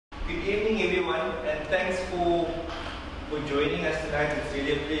Good evening, everyone, and thanks for joining us tonight. It's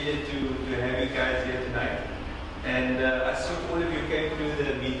really a pleasure to have you guys here tonight. And I saw all of you came through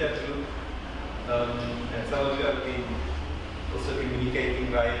the meetup group, and some of you have been also communicating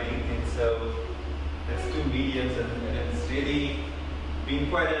via LinkedIn. So that's two mediums, and it's really been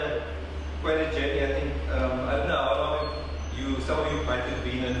quite a journey. I think I don't know how long some of you might have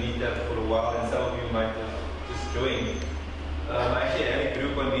been on meetup for a while, and some of you might have just joined. I actually had a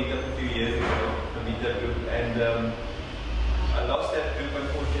group on meetup a few years ago, a meetup group, and I lost that group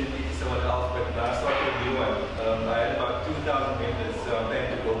unfortunately to someone else, but now I started a new one. I had about 2,000 members, so I'm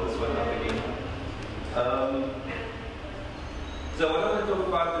planning to build this one up again. So what I want to talk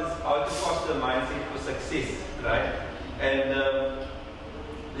about is how to foster a mindset for success, right? And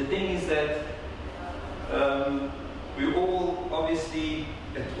the thing is that we all obviously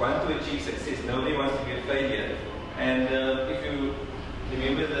want to achieve success. Nobody wants to be a failure. And if you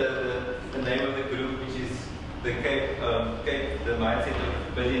remember the name of the group, which is the the mindset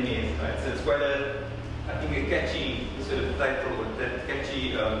of billionaires, right? So it's quite I think a catchy sort of title, or that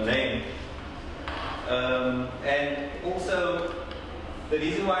catchy name. And also, the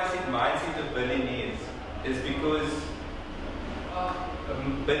reason why I said mindset of billionaires is because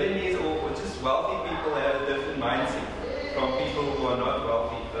billionaires or just wealthy people have a different mindset from people who are not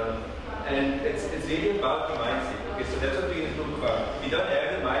wealthy. And it's really about the mindset. Okay, so that's what we're going to talk about. If you don't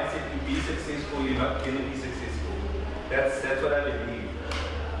have the mindset to be successful, you're not going to be successful. That's what I believe.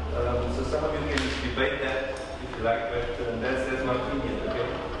 So some of you can debate that if you like, but that's my opinion. Okay.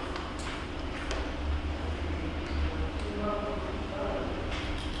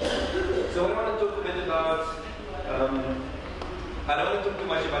 So what I want to talk a bit about. I don't want to talk too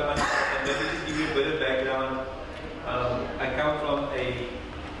much about myself, but let me just give you a bit of background. I come from a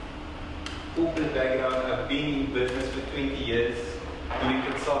corporate background. I've been in business for 20 years, doing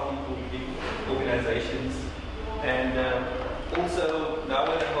consulting for big organizations, and also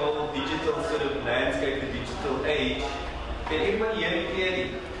now in the whole digital sort of landscape, the digital age. Can everybody hear me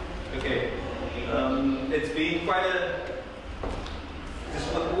clearly? Okay. It's been quite just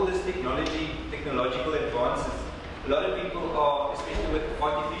with all this technological advances. A lot of people are, especially with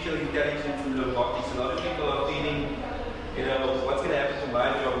artificial intelligence and robotics, a lot of people are feeling, what's going to happen to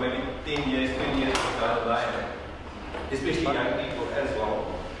my job maybe 10 years, 20 years down the line, especially young people as well.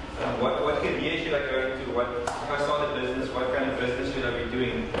 What career should I go into? If I start a business, what kind of business should I be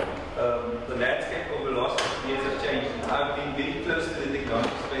doing? The landscape over the last 50 years has changed. I've been very close to the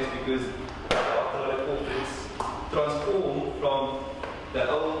technology space because a lot of corporates transform from the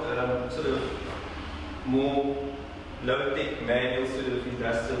old sort of more low-tech, manual sort of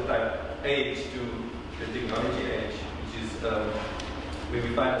industrial type age to the technology age, which is where we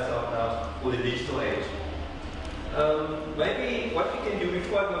find ourselves now, or the digital age. Maybe what we can do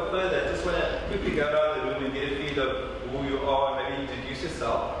before I go further, I just want to quickly go around the room and get a feel of who you are, maybe introduce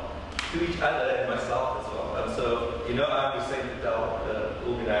yourself to each other and myself as well. So, I'm Hussein, Patel, the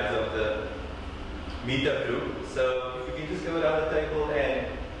organizer of the meetup group. So, if you can just go around the table and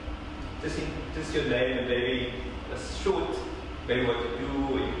just your name and maybe a short, maybe what you do,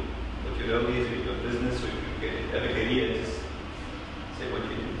 what your role is with your business, or if you have a career, just say what you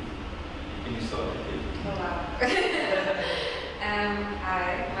do. Can you start with it? Oh, wow. Hi,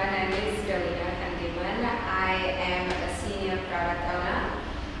 my name is Neville. I am a senior product owner.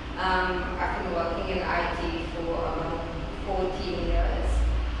 I've been working in IT for 14 years.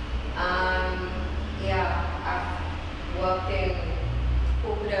 I've worked in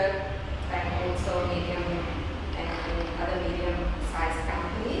corporate and also medium and other medium-sized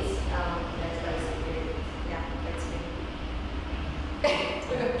companies. That's basically, that's me.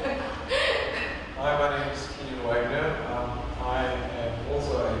 Hi, my name is Wagner. I am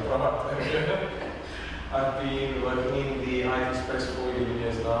also a product owner. I've been working in the IT space for 11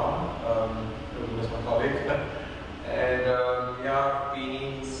 years now, as my colleague. And I've been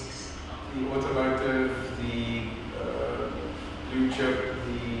in the automotive, the blue chip,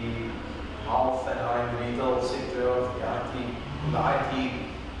 the health and retail sector of the IT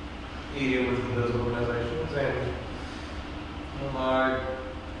area within those organizations. And I'm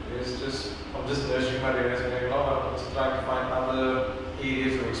just nurturing my areas and going along. I'm just trying to find other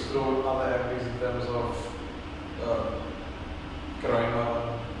areas or explore other avenues in terms of growing my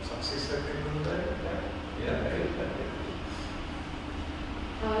success at the end of the day.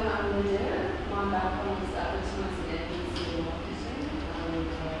 Hi, I'm Lydia. My background is advertising and agency marketing, and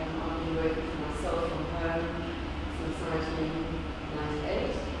I've been working for myself from home since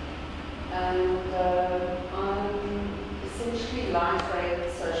 1998. And I'm essentially lightweight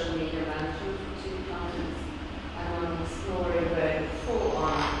social media management for 2 clients, and I'm exploring going full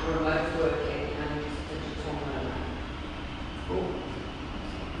on remote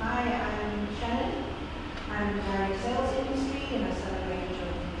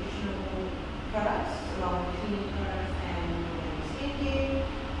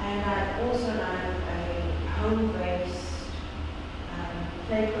school-based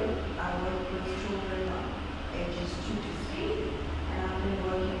playgroup. I work with children ages 2 to 3, and I've been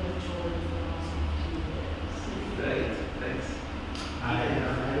working with children for the last 15 years. Great, thanks. Hi,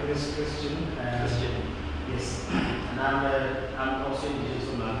 my name is Christian. Yes, and I'm also in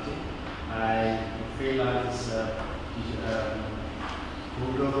digital marketing. I freelance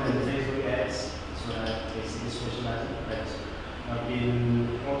Google and Facebook ads. That's what I basically specialize in. But I've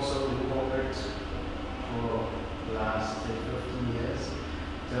been also in corporate for the last 15 years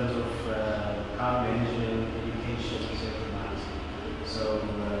in terms of account management, education, sales and marketing. So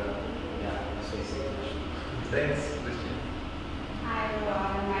yeah, that's basically it. Thanks, Christian. Hi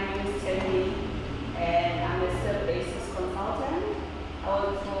everyone, my name is Terry and I'm a sub-basis consultant. I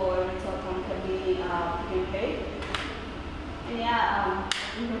work for a retail company, Pay. And yeah,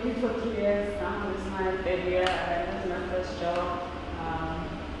 I've been working for 2 years now. This is my 3rd year. This is my first job.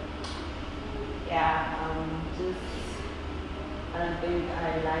 I don't think I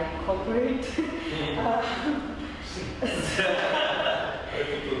like corporate. So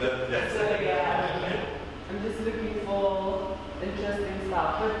yeah, I'm just looking for interesting stuff.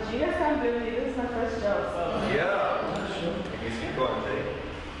 But you guys can't blame me. This is my first job, so Yeah, sure. I guess you got it.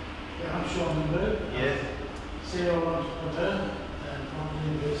 Yeah, I'm Sean Neville. Yes. CEO entrepreneur and company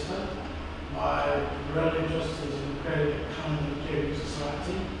investor. My real interest is in creating a kind of caring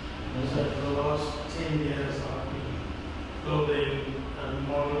society. So for the last 10 years I've been building a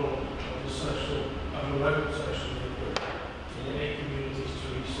model of a local social network to enable communities to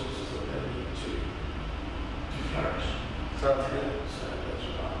resources that they need to flourish. Sounds good. So that's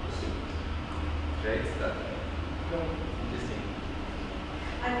what I'm doing. Great stuff. Interesting.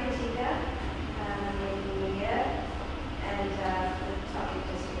 I'm Katika, I'm working here, and the topic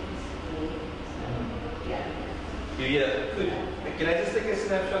just interested me. So, yeah. Yeah, good. Can I just take a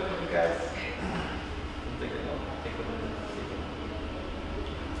snapshot of you guys? Take a minute.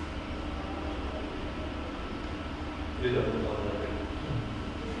 Good of the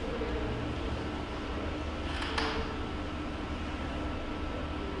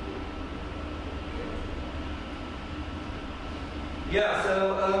Yeah,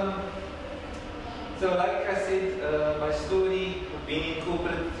 so like I said, my story, being in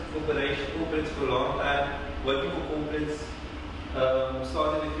corporates for a long time, working for corporates,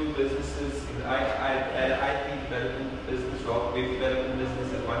 started a few businesses. I had an IT development business, web development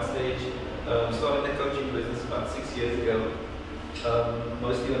business at one stage. Started a coaching business about 6 years ago,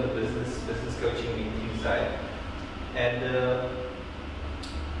 mostly on the business coaching meeting side. And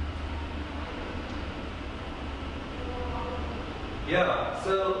yeah,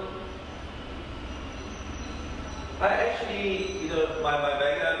 so I actually, my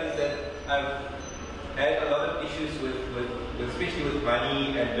background is that I've had a lot of issues with especially with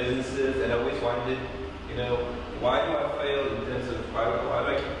money and businesses, and I always wondered, why do I fail in terms of why do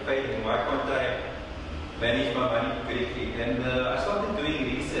I keep failing? Why can't I manage my money correctly? And I started doing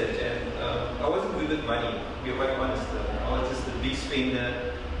research, and I wasn't good with money, to be quite honest. I was just a big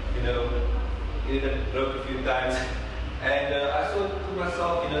spender, broke a few times. And I thought to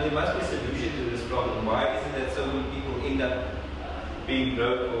myself, there must be a solution to this problem. Why is it that so many people end up being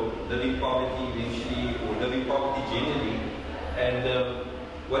broke or living poverty eventually, or living poverty generally? And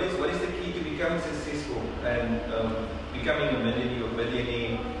what is the key to becoming successful and becoming a millionaire or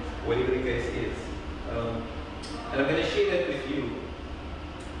billionaire, whatever the case is? And I'm going to share that with you.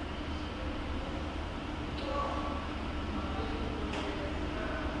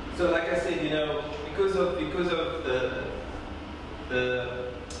 So like I said, because of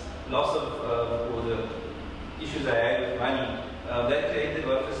the loss of or the issues I had with money, that created a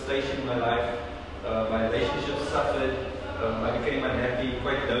lot of frustration in my life. My relationships suffered. I became unhappy,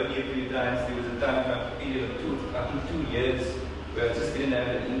 quite lonely a few times. There was a time, a period of I think 2 years, where I just didn't have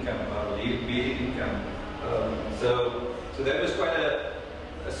an income, barely income. So that was quite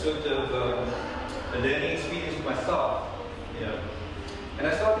a sort of a learning experience for myself. And I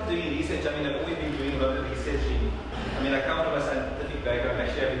started doing research. I've always been doing a lot of research. I come from a scientific background. I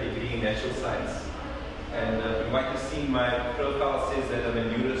actually have a degree in natural science. And you might have seen my profile says that I'm a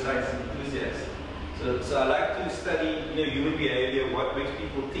neuroscience enthusiast. So I like to study, human behavior, what makes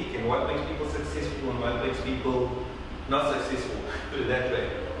people tick, and what makes people successful, and what makes people not successful, put it that way.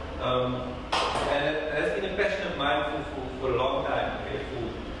 And it has been a passion of mine for a long time,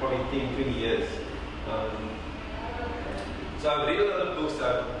 for probably 10, 20 years. So I've read a lot of books,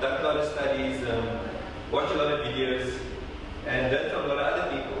 I've done a lot of studies, watched a lot of videos, and learned from a lot of other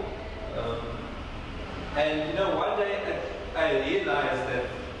people. And one day I realized that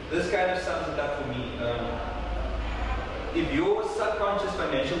this kind of sums it up for me. If your subconscious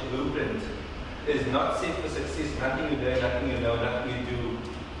financial blueprint is not set for success, nothing you learn, nothing you know, nothing you do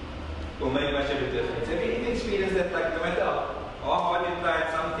will make much of a difference. Have you ever experienced that, like, no matter how hard you try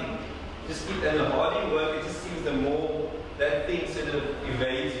at something, just keep, and the harder you work, it just seems the more that thing sort of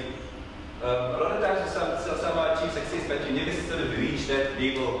evades you. A lot of times you somehow achieve success, but you never sort of reach that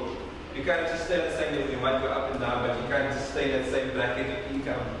level. You can't just stay at the same level. You might go up and down, but you can't just stay in that same bracket of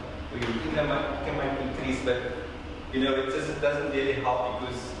income, where your income might increase, but you know, it doesn't really help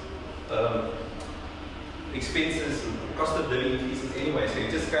because expenses, cost of living increases anyway, so you're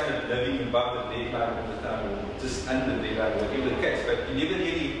just kind of living above the deadline all the time, or just under the deadline, whatever the case, but you never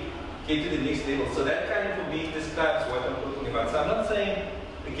really get to the next level. So that kind of, for me, describes what I'm talking about. So I'm not saying,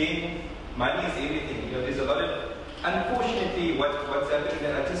 again, money is everything. You know, there's a lot of, unfortunately, what's happening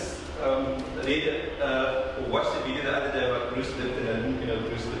that I just read or watched a video the other day about Bruce Lipton, and you know,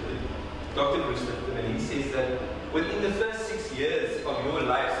 Dr. Bruce Lipton, and he says that within the first 6 years of your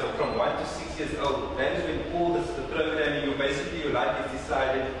life, so from 1 to 6 years old, that is when all the programming, basically your life is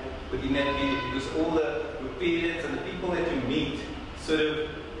decided within that period, because all your parents and the people that you meet sort of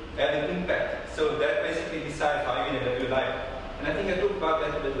have an impact. So that basically decides how you're going to live your life. And I think I talk about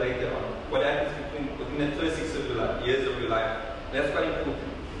that a bit later on. What happens within the first 6 years of your life. That's quite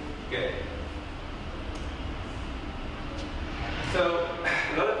important. Okay. So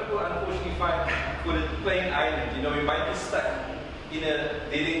a lot of people unfortunately call it plain island. You know, you might be stuck in a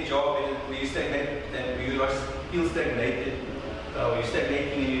dead-end job where you stagnate and you feel stagnated, or you're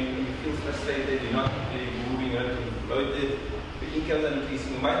stagnating and you feel frustrated, you're not really moving, you're not promoted, the income's not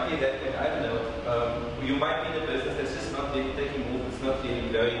increasing. You might be that way, I don't know. You might be in a business that's just not really taking off, it's not really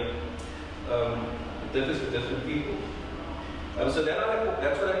growing. It differs for different people. So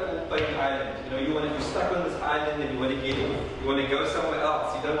that's what I call plain island. You know, you're stuck on this island and you want to get off. You want to go somewhere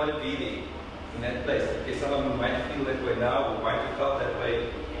else. You don't want to be there in that place. Okay, some of you might feel that way now, or might have felt that way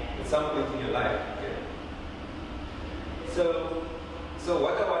at some point in your life. Okay. So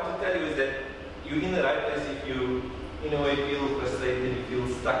what I want to tell you is that you're in the right place if you feel frustrated, you feel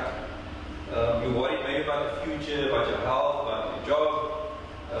stuck. You're worried maybe about the future, about your health, about your job.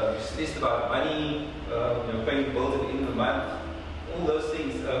 You're stressed about money, paying bills at the end of the month. All those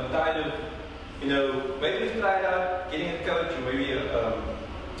things, tired of, maybe you've tried out getting a coach, or maybe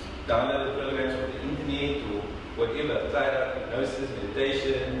downloaded programs from the internet or whatever, tried out hypnosis,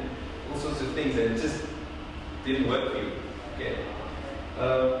 meditation, all sorts of things, and it just didn't work for you. Okay.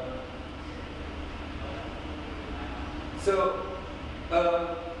 So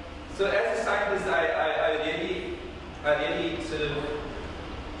as a scientist, I really sort of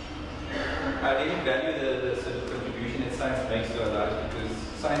value the sort of contribution that science makes to our lives, because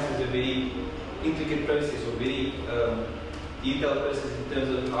science is a very intricate process, or very detailed process in terms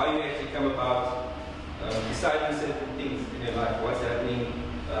of how you actually come about deciding certain things in your life, what's happening,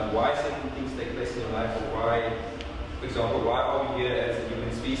 why certain things take place in your life, or why, for example, why are we here as a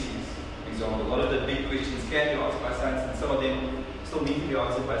human species? For example, a lot of the big questions can be answered by science, and some of them still need to be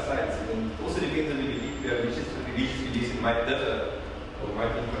answered by science. And it also depends on the belief. If you have religious beliefs, it might differ, or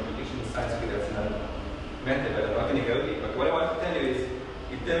might be in contradiction with science, because that's another matter, but I'm not going to go there. But what I want to tell you is,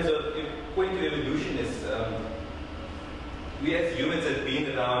 in terms of, according to evolutionists, we as humans have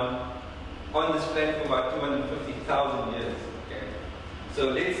been around on this planet for about 250,000 years. Okay? So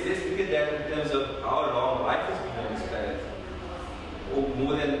let's look at that in terms of how long life has been on this planet, or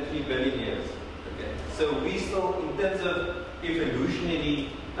more than 3 billion years. Okay? So we still, in terms of evolutionary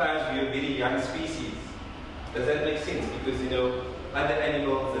times, we are a very young species. Does that make sense? Because other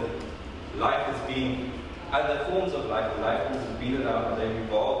animals and life has been, other forms of life, or life forms have been around, and they've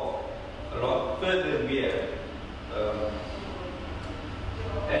evolved a lot further than we have.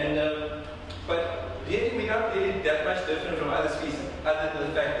 But really, we're not really that much different from other species, other than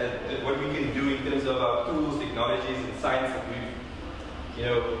the fact that what we can do in terms of our tools, technologies, and science that we've,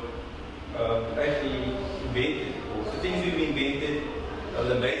 actually invented. Or the things we've invented,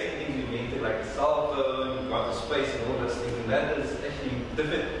 the amazing things we've invented, like the cell phone, gone to space, and all those things, and that is actually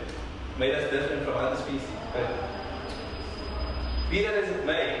different, made us different from other species. But be that as it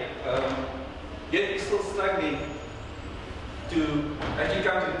may, yet we're still struggling to actually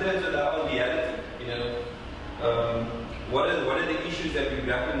come to terms with our own reality. What are the issues that we're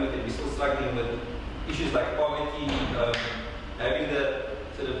grappling with, and we're still struggling with issues like poverty, having the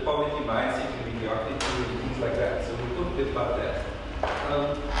sort of poverty mindset in mediocrity, and things like that. So we'll talk a bit about that.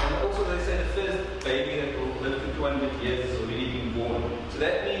 And also, they say the first baby that will live to 200 years has already been born. So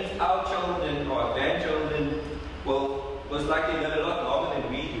that means our children or our grandchildren will most likely live a lot longer than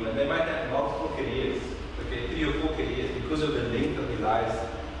we do, and they might have multiple careers, okay, 3 or 4 careers, because of the length of their lives,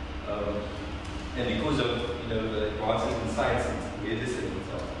 and because of the advances in science and medicine and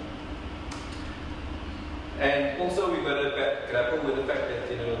so on. And also we've got to grapple with the fact that,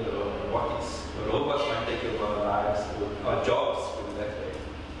 you know, the robots might take over our lives, or our jobs, put it that way.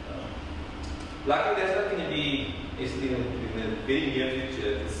 Luckily, there's not going to be, in the very near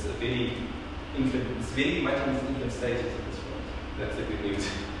future, it's very much in its infant stages at this point. That's the good news.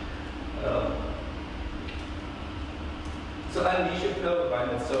 So unleash your flow of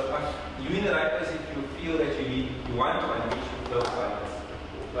abundance. So you're in the right place if you feel that you want to unleash your flow of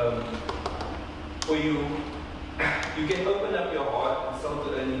abundance. Or you can open up your heart and start to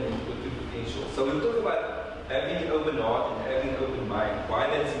earning and put to potential. So we'll talk about having an open heart and having an open mind, why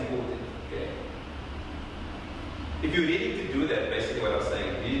that's important. Okay. If you're ready to do that, basically what I was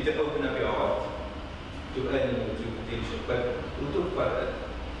saying, you need to open up your heart to earning and to potential. But we'll talk about that.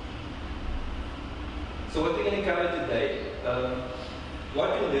 So what we're going to cover today,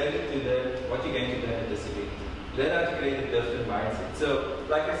 what you're learning today, what you're going to learn at this event. Learn how to create a different mindset. So,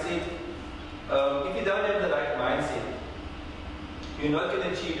 like I said, if you don't have the right mindset, you're not going to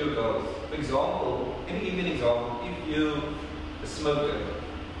achieve your goals. For example, let me give you an example. If you're a smoker,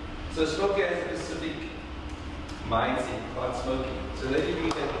 so a smoker has a specific mindset about smoking. So they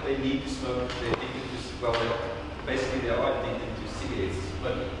believe that they need to smoke, they're addicted to, well, basically they are addicted to cigarettes,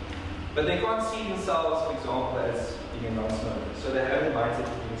 smoking. But they can't see themselves, for example, as being a non-smoker. So they have the mindset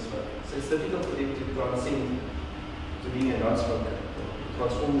of being a smoker. So it's difficult for them to transcend to being a non-smoker,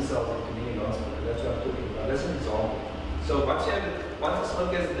 transform themselves into being a non-smoker. That's what I'm talking about. That's an example. So once a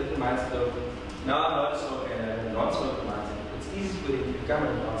smoker has a different mindset of, now I'm not a smoker and I have a non-smoker mindset, it's easy for them to become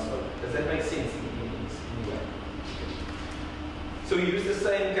a non-smoker. Does that make sense in any way? So we use the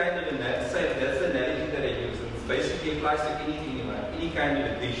same kind of that's the analogy that I use. And it basically applies to anything in life, any kind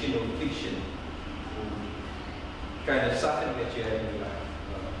of addiction or affliction, kind of suffering that you have in your life.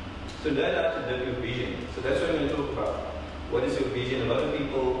 So learn how to live your vision. So that's what I'm going to talk about. What is your vision? A lot of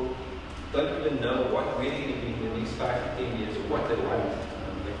people don't even know where they're going to be in the next 5 to 10 years or what they want.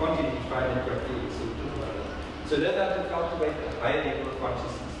 They can't even define it correctly, so we'll talk about that. So learn how to cultivate a higher level of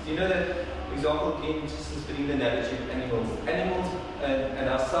consciousness. Do you know that, for example, again, just putting the analogy of animals. Animals and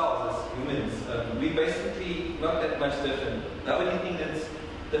ourselves as humans, we're basically not that much different. The only thing that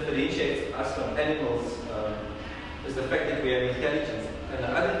differentiates us from animals is the fact that we have intelligence. And the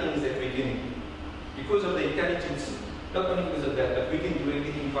other thing is that we can, because of the intelligence, not only because of that, but we can do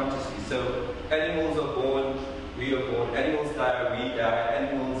everything consciously. So animals are born, we are born, animals die, we die,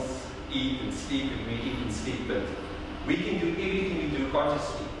 animals eat and sleep, and we eat and sleep. But we can do everything we do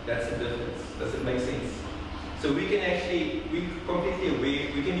consciously. That's the difference. Does it make sense? So we can actually, we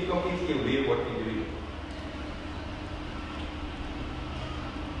can be completely aware of what we're doing.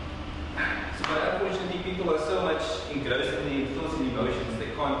 So, but unfortunately, people are so much engrossed in their thoughts and emotions,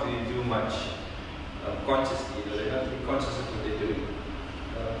 they can't really do much consciously. They're not really conscious of what they're doing.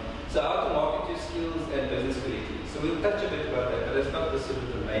 So how to market your skills and business correctly. So we'll touch a bit about that, but it's not the sort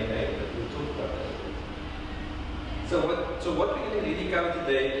of the main aim, but we'll talk about that a bit. So what we're going to really cover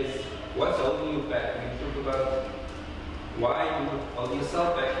today is what's holding you back. We talk about why you're holding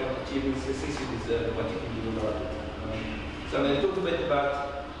yourself back from achieving success you deserve and what you can do about it. So I'm going to talk a bit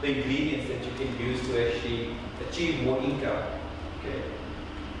about the ingredients that you can use to actually achieve more income. Okay.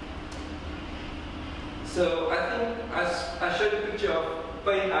 So I think I showed a picture of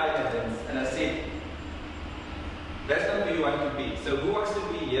Pain Islands and I said, that's not who you want to be. So who wants to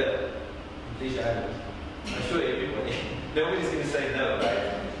be here in Pleasure Island? I'm sure everybody. Nobody's going to say no,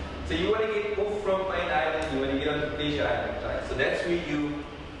 right? So you want to get off from Pain Island, you want to get onto Pleasure Island, right? So that's where you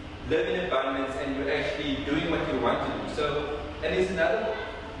live in abundance and you're actually doing what you want to do. So, and there's another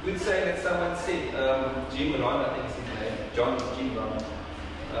good saying that someone said, Jim Ron, I think is his name, John Jim Ron.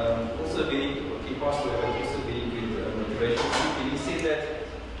 Also very, he passed away, but also very good motivation. And he said that,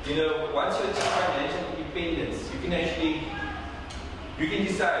 you know, once you achieve financial independence, you can actually, you can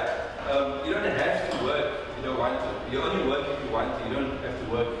decide. You don't have to work if you don't want to. You only work if you want to. You don't have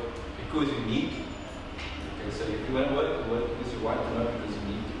to work because you need to. Okay, so if you want to work, you work because you want to, not because you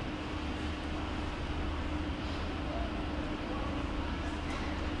need to.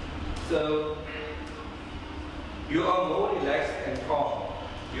 So, you are more relaxed and calm.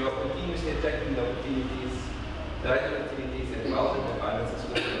 You are continuously attacking the opportunities, the right opportunities, and wealth and abundance as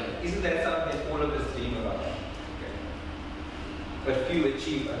well. Isn't that something that all of us dream about? Okay. But few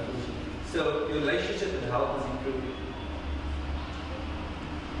achieve, unfortunately. So, your relationship and health is improving.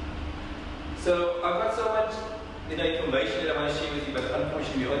 So, I've got so much information that I want to share with you, but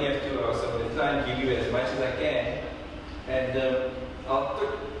unfortunately, we only have 2 hours, so I'm going to try and give you as much as I can. And I'll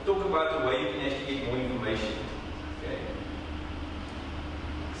talk about the way you can actually get more information. Okay.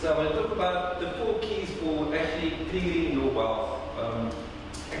 So I'm going to talk about the 4 keys for actually triggering your wealth,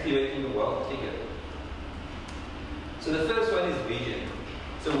 activating your wealth trigger. So the first one is vision.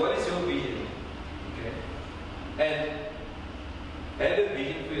 So what is your vision? Okay. And have a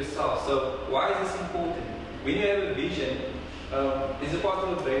vision for yourself. So why is this important? When you have a vision, there's a part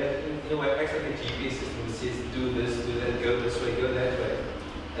of the brain that in a way acts like a GPS system that says do this, do that, go this way, go that way.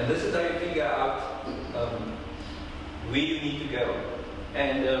 And this is how you figure out where you need to go.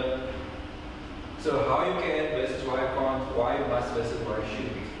 And so how you can versus why you can't, why you must versus why you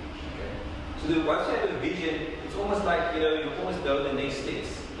should be. Okay. So once you have a vision, it's almost like you almost know the next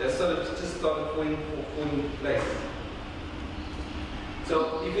steps. That sort of just started falling in place.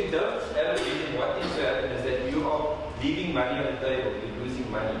 So if you don't have a vision, what tends to happen is that you are leaving money on the table, you're losing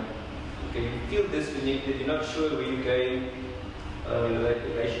money. Okay, you feel disconnected, you're not sure where you're going, your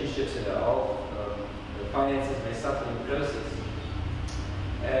relationships and the health, the finances may suffer in the process.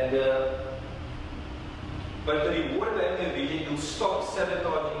 And but the reward of having a vision, you'll stop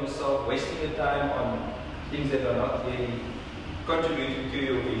sabotaging yourself, wasting your time on things that are not really contributing to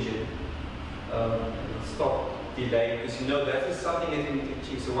your vision. Stop delaying, because you know that is something that you need to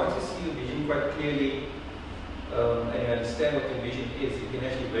achieve. So once you see your vision quite clearly and you understand what your vision is, you can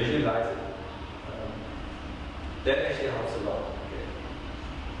actually visualize it. That actually helps a lot.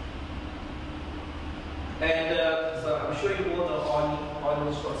 Okay. And so I'm sure you all know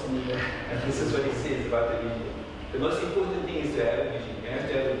Arnold Schwarzenegger, and this is what he says about the vision. The most important thing is to have a vision. You have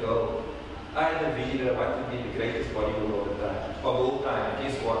to have a goal. I have a vision that I want to be the greatest bodybuilder of all time. And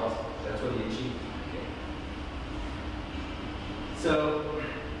guess what? That's what he achieved. Okay.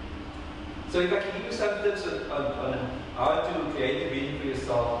 So if I can give you some tips on how to create a vision for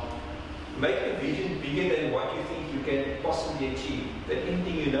yourself, make a vision bigger than what you think you can possibly achieve. That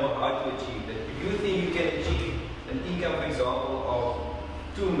anything you know how to achieve. That if you think you can achieve an income, for example,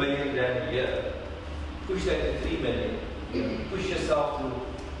 of 2 million rand a year, push that to 3 million. Push yourself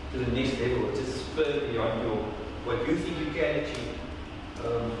to the next level, which is further beyond what you think you can achieve.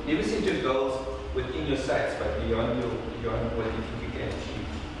 Never set your goals within your sights, but beyond what you think you can achieve.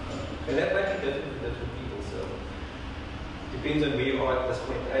 And that might be different for different people. So depends on where you are at this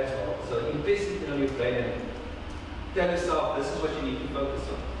point as well. So invest it in your brain and tell yourself this is what you need to focus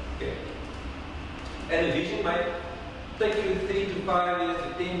on. Okay. And a vision might take you 3 to 5 years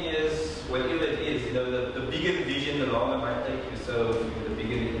to 10 years, whatever it is. The bigger the vision, the longer it might take you. So the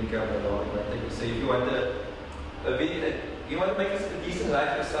bigger the income, the longer it might take you. So if you want you want to make a decent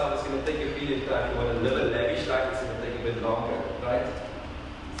life yourself, it's going to take a period of time. You want to live a lavish life, it's going to take a bit longer, right?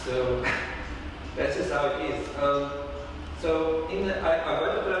 So that's just how it is. So I've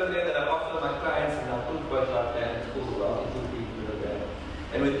got a program that I offer my clients, and I'll talk about that. It's called the Wealthy People program.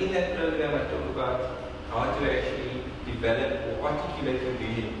 And within that program, I talk about how to actually develop or articulate your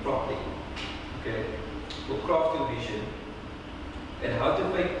vision properly. Okay, or craft your vision, and how to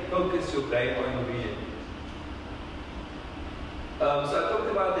focus your brain on your vision. So I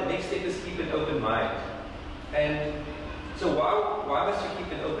talked about the next step is keep an open mind. And so why must you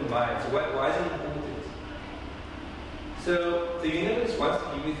keep an open mind? So why is it important? So the universe wants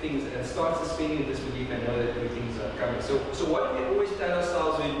to give you things and start suspending disbelief and know that good things are coming. So what do we always tell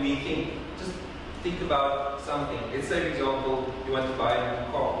ourselves when we think about something? Let's say, for example, you want to buy a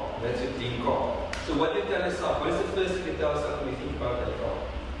new car. That's your dream car. So what do you tell yourself? What is the first thing you tell yourself when you think about that car?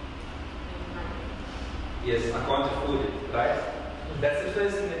 Yes, I can't afford it, right? That's the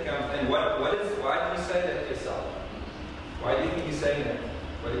first thing that comes. And why do you say that to yourself? Why do you think you're saying that?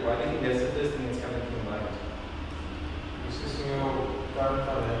 Why do you think that's the first thing that's coming to your mind? Assessing your current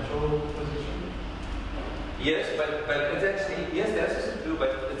financial position? Yes, but it's actually, yes, that's also true,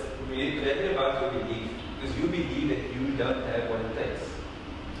 but it's really about your belief. Because you believe that you don't have what it takes.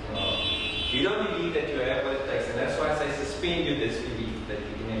 You don't believe that you have what it takes, and that's why I say suspend your disbelief that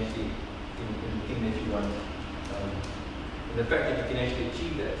you can actually, think that you want. The fact that you can actually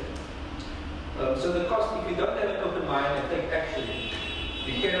achieve that. So the cost, if you don't have an open mind and take action,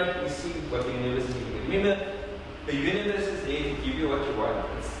 you cannot receive what the universe is giving you. Remember, the universe is there to give you what you want.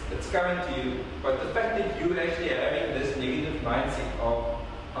 It's coming to you. But the fact that you actually having this negative mindset of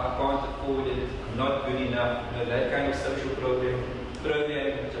I can't afford it, I'm not good enough, that kind of social program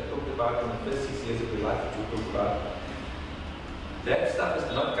which I talked about in the first 6 years of your life, which we talked about, that stuff is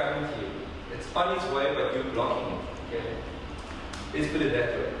not coming to you. It's on its way, but you're blocking it. Okay? Let's put it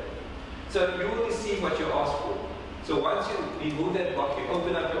that way. So you will receive what you ask for. So once you remove that block, you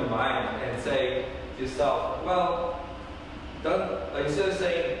open up your mind and say to yourself, well, instead of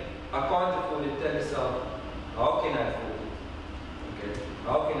saying, I can't afford it, tell yourself, how can I afford it? Okay,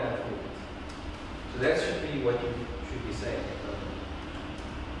 how can I afford it? So that should be what you should be saying.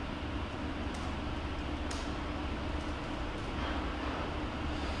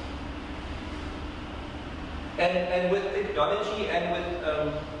 And with technology and with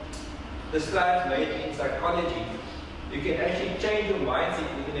the strides made in psychology, you can actually change your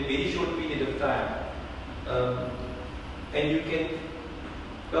mindset within a very short period of time. And you can,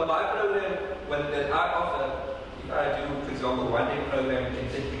 well, my program that I offer, if I do, for example, one-day program, it can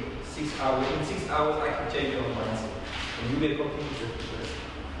take you 6 hours. In 6 hours, I can change your mindset. And you'll be a completely different person.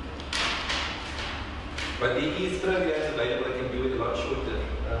 But there is programs available that can do it a lot shorter,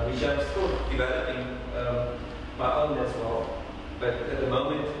 which I'm still developing my own as well. But at the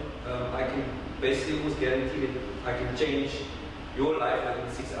moment, I can basically almost guarantee that I can change your life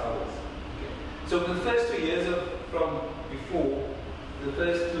within 6 hours. Okay. So the first 2 years from before, the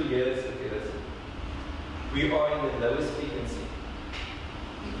first 2 years, okay, listen, we are in the lowest frequency.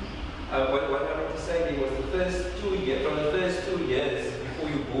 What I want to say was the first 2 years, from the first 2 years before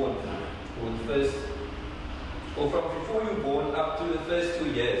you're born, or from before you're born up to the first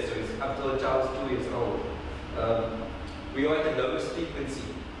 2 years, so it's up till the child is 2 years old, we are at the lowest frequency.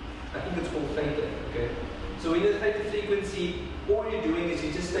 I think it's called theta, okay? So in the theta frequency, all you're doing is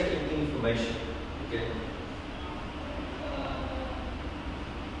you're just taking in information, okay?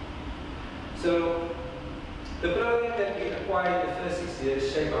 So the program that we acquire in the first 6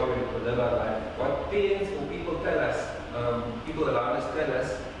 years shape how we live our life. What parents or people tell us, people around us tell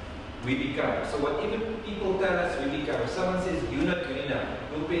us, we become. So whatever people tell us, we become. If someone says, you're not good enough,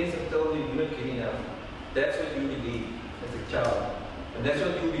 your parents have told you, you're not good enough, that's what you believe as a child. And that's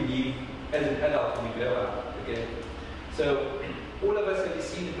what you believe as an adult when you grow up, okay? So all of us have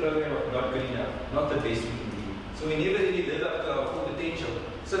received the program of not good enough, not the best we can be. So we never really live up to our full potential,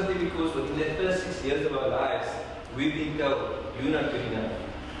 simply because within the first 6 years of our lives, we've been told, you're not good enough,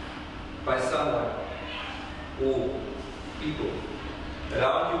 by someone or people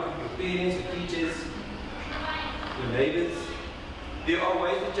around you, your parents, your teachers, your neighbors. There are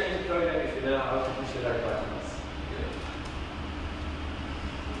ways to change the program if you know how to push the right buttons. Okay.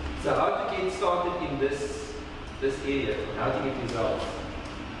 So how to get started in this area, how to get results.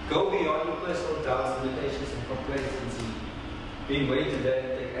 Go beyond your personal doubts, limitations, and complacency. Being willing to learn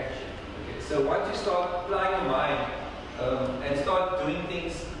and take action. Okay. So once you start applying your mind and start doing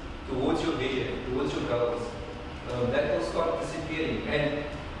things towards your vision, towards your goals, that will start disappearing. And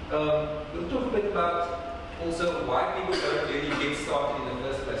we'll talk a bit about also why people don't really get started in the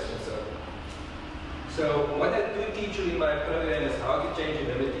first place also. So what I do teach you in my program is how to change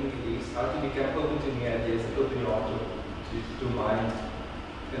your limiting beliefs, how to become open to new ideas, and open your heart to mind,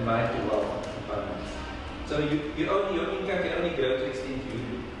 and mind to wealth, abundance. So your income can only grow to extent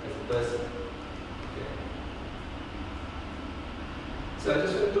you as a person. Okay. So I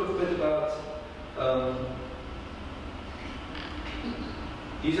just want to talk a bit about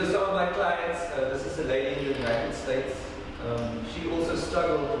these are some of my clients. This is a lady in the United States. She also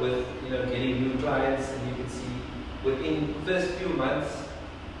struggled with getting new clients, and you can see within the first few months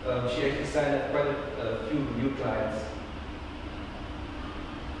she actually signed up quite a few new clients.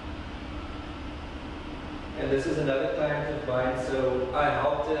 And this is another client of mine, so I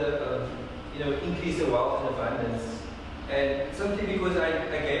helped her increase her wealth and abundance. And simply because I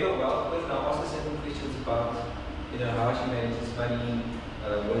gave her wealth, because I asked her certain questions about how she manages money,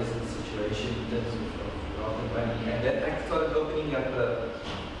 what is the situation in terms of wealth and money, and then I started opening up her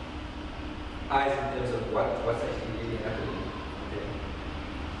eyes in terms of what's actually really happening. Okay.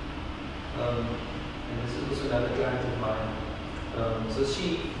 And this is also another client of mine. So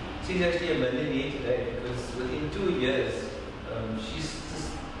she's actually a millionaire today because within 2 years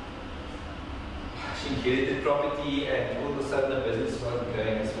she inherited property, and all of a sudden the business was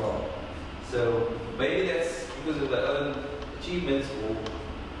going as well. So maybe that's because of her own achievements or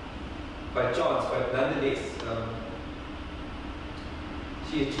by chance, but nonetheless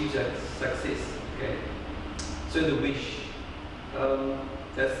she achieved that success. Okay. So the wish,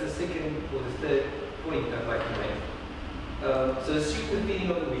 that's the second or the third point I'd like to make. So the secret meaning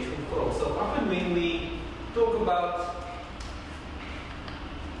of the wish fulfilled. So often when we talk about,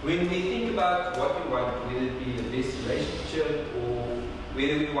 when we think about what we want, whether it be the best relationship or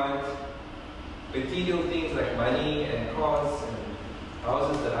whether we want material things like money and cars and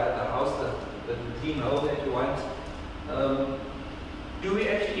houses, the house, the dream home that we want, do we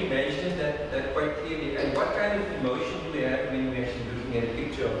actually imagine that quite clearly? And what kind of emotion do we have when we're actually looking at a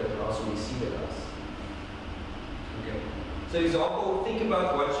picture of that house or we see that house? Okay. So example, think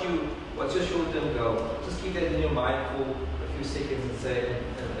about what's your short-term goal. Just keep that in your mind for a few seconds and say,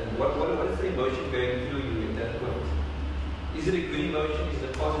 and what is the emotion going through you at that point? Is it a good emotion? Is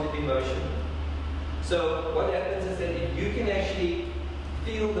it a positive emotion? So what happens is that if you can actually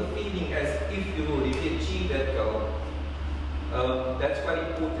feel the feeling as if you will really achieve that goal, that's quite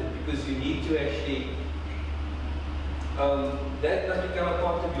important because you need to actually that must become a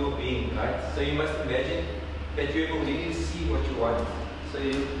part of your being, right? So you must imagine that you have already received what you want.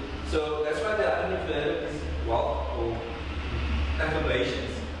 So that's why the other verb is wealth or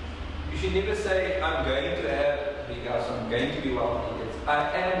affirmations. You should never say, I'm going to have a big house, I'm going to be wealthy. It's, I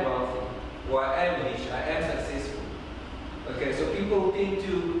am wealthy, or I am rich, I am successful. Okay, so people tend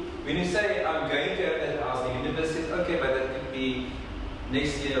to, when you say, I'm going to have that house, the universe says, okay, but that could be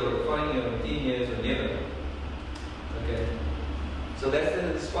next year, or the following year, or 10 years, or never. Okay, so that's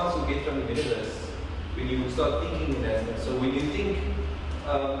the response you get from the universe when you start thinking in that sense. So when you think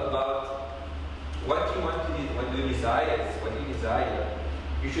about what you want to do, what your desires, what you desire,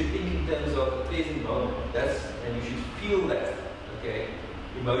 you should think in terms of the present moment. And you should feel that, okay,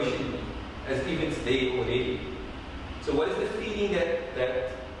 emotionally, as if it's there already. So what is the feeling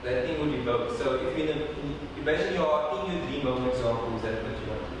that thing would evoke? So if imagine you are in your dream home example, is that what you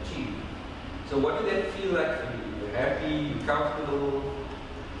want to achieve? So what would that feel like for you? You're happy, you're comfortable,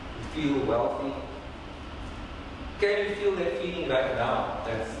 you feel wealthy. Can you feel that feeling right now?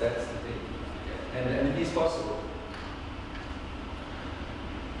 That's the thing. Okay. And it is possible.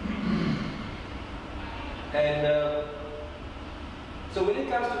 And so when it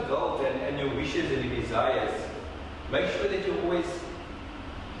comes to goals and your wishes and your desires, make sure that you always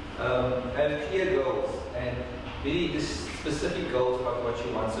have clear goals and really specific goals about what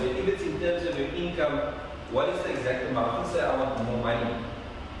you want. So if it's in terms of your income, what is the exact amount? Don't say I want more money.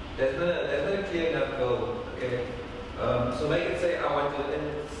 There's not a clear enough goal. Okay. So make it say I want to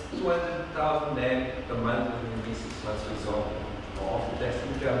earn 200,000 rand a month within 6 months, for example, or after tax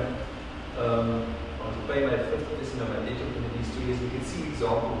income. I want to pay my 50% of my debt within these 2 years. You can see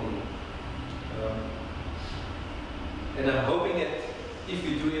example there. And I'm hoping that if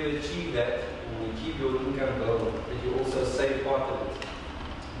you do ever achieve that, or achieve your income goal, that you also save part of it.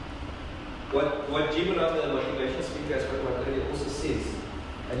 What Jim, the motivation speaker, what earlier also says,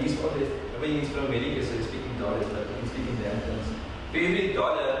 and he's probably, I mean, he's from America, so he's speaking dollars, but he can speak in rand terms. For every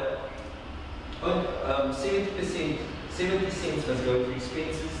dollar, 70 cents must go to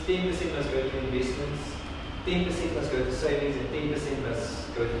expenses, 10% must go to investments, 10% must go to savings, and 10%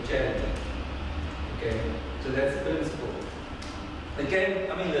 must go to charity. Okay, so that's the principle. Again,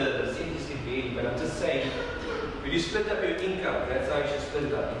 I mean, the percentages can vary, but I'm just saying, when you split up your income, that's how you should split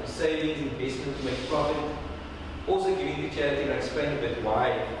it up. Into savings, investment to make profit, also giving to charity, and I explain a bit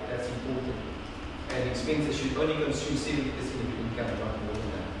why that's important. And expenses should only consume 70% of your income, not more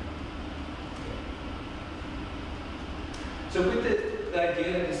than that. So with the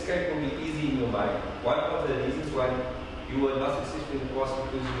idea that escape will be easy in your mind, one of the reasons why you were not successful in the past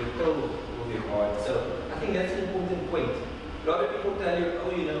because you were told it will be hard. So I think that's an important point. A lot of people tell you,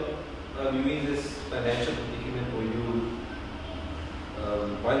 oh, you're in this financial predicament, or you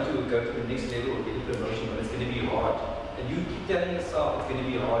want to go to the next level or get a promotion, but it's going to be hard. And you keep telling yourself it's going to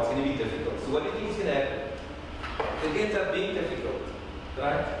be hard, it's going to be difficult. So what do you think is going to happen? It ends up being difficult,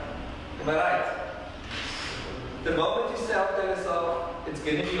 right? Am I right? The moment you tell yourself it's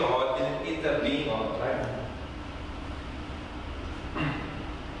going to be hard, then it ends up being hard, right?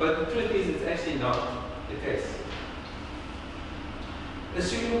 But the truth is, it's actually not the case.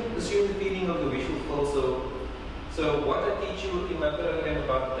 Assume the feeling of the wish will fulfill. So what I teach you in my program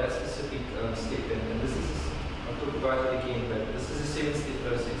about that specific step, and this is, I'll talk about it again, but this is a 7-step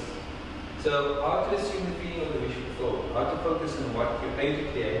process. So how to assume the feeling of the wish will fulfill, how to focus on what you're able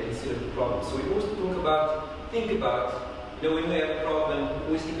to create instead of the problem. So we always think about, when we have a problem, we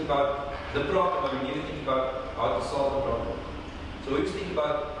always think about the problem, but we never think about how to solve the problem. So we always think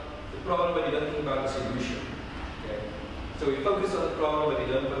about the problem, but we don't think about the solution. Okay? So we focus on the problem, but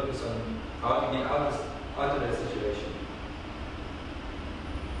we don't focus on how to get out of that situation.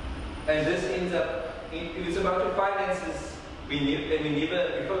 And this ends up, if it's about your finances, we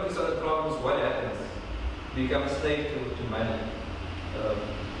focus on the problems, what happens? We become a slave to money.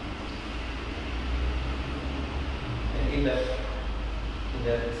 And in that,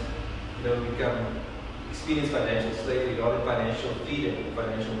 experience financial slavery rather than financial freedom,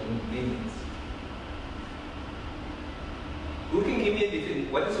 financial independence. Who can give me a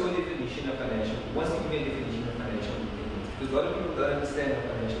definition? What is your definition of financial? Who wants to give me a definition of financial independence? Because a lot of people don't understand what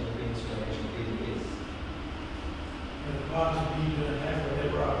financial independence is. The part of me to have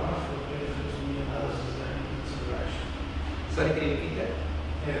whatever I want for the benefit of me and others is the only consideration. Sorry, can you repeat that?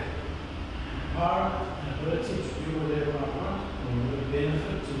 Yeah. Power and ability to do whatever I want for the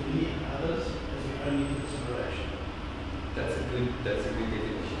benefit to me and others is the only consideration. That's a good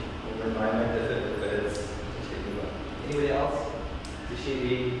definition. Over mine might differ, but it's interesting. Anybody else to share a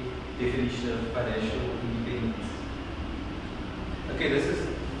definition of financial independence? Okay, this is.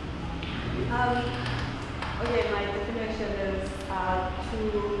 Okay, my definition is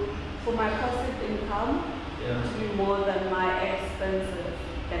for my passive income to be more than my expenses,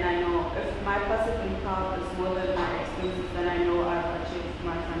 then I know. If my passive income is more than my expenses, then I know I've achieved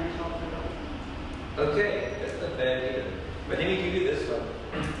my financial freedom. Okay, that's not bad either. But let me give you this one.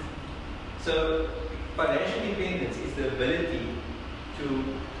 So, financial independence is the ability to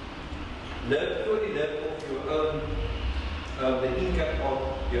fully live off your own, the income of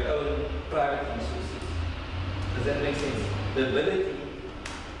your own private resources. Does that make sense? The ability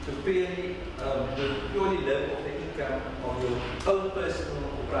to purely live off the income of your own personal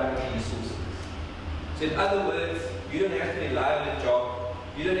or private resources. So in other words, you don't have to rely on a job,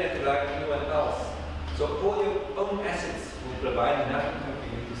 you don't have to rely on anyone else. So all your own assets will provide enough income for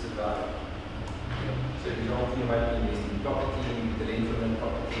you to survive. So if you're talking about investing in property, the rent from the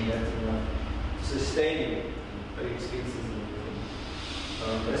property, that's enough to sustain you in very expenses and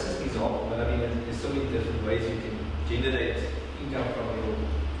everything. That's just an example, but I mean, there's so many different ways you can generate income from your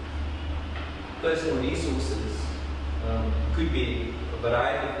personal resources. Could be a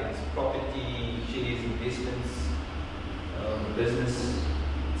variety of things: property, shares, investments, business,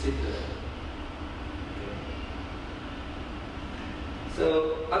 etc. Okay. So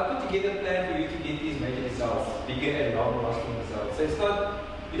I'll put together a plan for you to get these major results, bigger and long-lasting results. So it's not,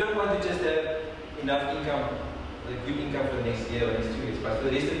 you don't want to just have enough income, like good income for the next year or next 2 years, but for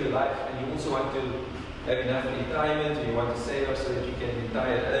the rest of your life. And you also want to have enough retirement, or you want to save up so that you can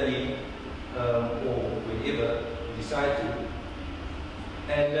retire early, or whenever you decide to.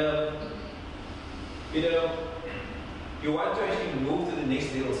 And you know, you want to actually move to the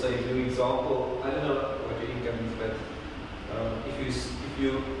next level. So if, for example, I don't know what your income is, but if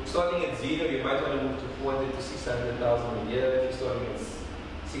you're starting at zero, you might want to move to 400 to 600,000 a year. If you're starting at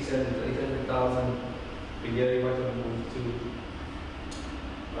 600 to 800,000 a year, you might want to move to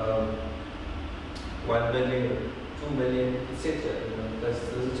 1 million, 2 million, etc. You know, those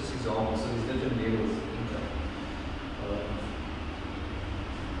are just examples. So there's different levels of income.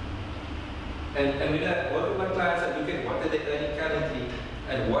 And when I work with my clients, I look at what are they earning currently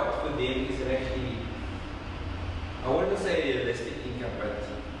and what for them is actually, I wouldn't say realistic income, but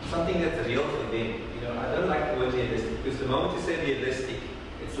something that's real for them. You know, I don't like the word realistic, because the moment you say realistic,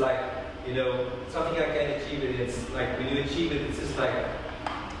 it's like, you know, something I can achieve, and it's like when you achieve it, it's just like,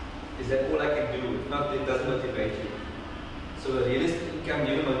 is that all I can do? If not, it doesn't motivate you. So a realistic income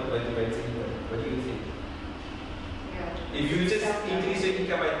never motivates anyone. What do you think? Yeah. If you just increase your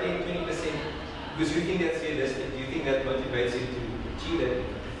income by 10, 20%, because you think that's realistic, do you think that motivates you to achieve that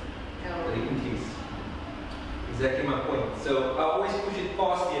income? No. The increase. Exactly my point. So I always push it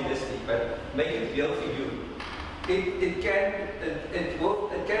past realistic, but make it real for you. It can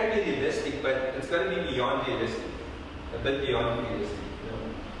be realistic, but it's got to be beyond realistic, a bit beyond realistic. You know?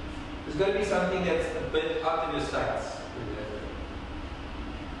 There's got to be something that's a bit out of your sights.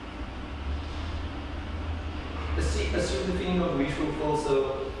 Assume the feeling of wish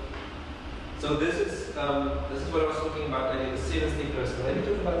fulfill. So this is what I was talking about earlier, the 7-step process. When we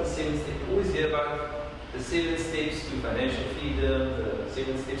talk about the 7 steps, you always hear about the 7 steps to financial freedom, the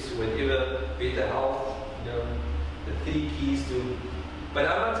 7 steps to whatever, better health, you know, the 3 keys to. But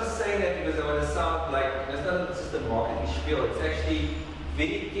I'm not just saying that because I want to sound like, it's not just a marketing spiel, it's actually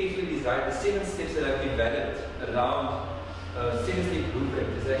very carefully designed. The 7 steps that I've developed around 7-step blueprint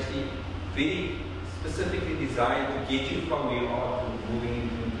is actually very specifically designed to get you from where you are to moving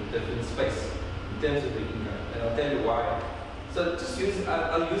into a different space in terms of the income. And I'll tell you why. So just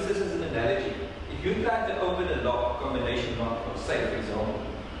I'll use this as an analogy. If you try to open a lock, combination lock, of safe, for example,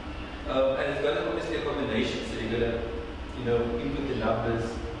 and it's got obviously a combination, so you're going to, you know, input the numbers,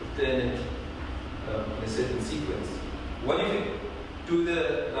 return it in a certain sequence. What if you do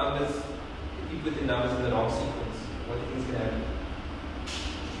the numbers, input the numbers in the wrong sequence? What do you think is going to happen?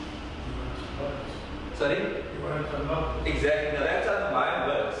 Sorry? You won't unlock it. Exactly. Now that's how the mind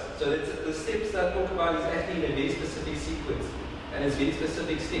works. So the steps that I talk about is actually in a very specific sequence. And it's very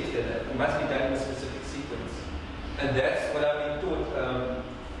specific steps that must be done in a specific sequence. And that's what I've been taught.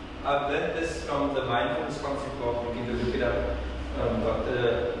 I've learned this from the mindfulness concept book. You can go look it up.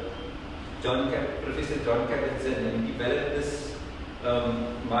 Professor John Kabat-Zinn, and he developed this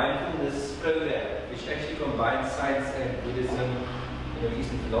mindfulness program, which actually combines science and Buddhism, you know,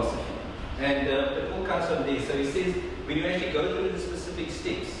 Eastern philosophy. And it all comes from there. So he says, when you actually go through the specific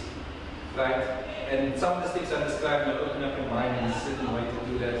steps, right, and some of the steps I described, you open up your mind in a certain way to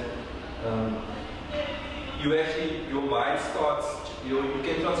do that, your mind starts, you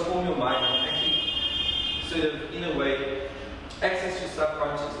can transform your mind and actually sort of, in a way, access your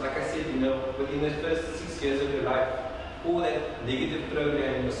subconscious. Like I said, you know, within the first 6 years of your life, all that negative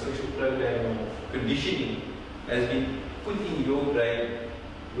programming or social programming or conditioning has been put in your brain,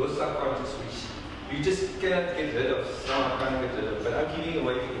 your subconscious, which you just cannot get rid of. Some can't get rid of, but I'm giving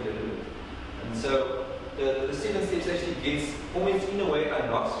away to get rid of it. And so the 7 steps actually gets, almost in a way,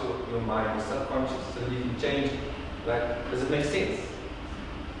 unlocks your mind, your subconscious, so that you can change. Like, does it make sense?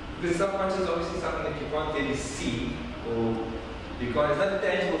 Because the subconscious is obviously something that you can't really see, or you can't, it's not a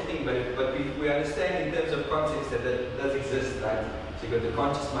tangible thing, but we understand in terms of concepts that does exist, right? So you've got the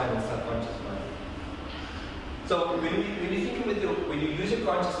conscious mind and subconscious mind. So when you think with when you use your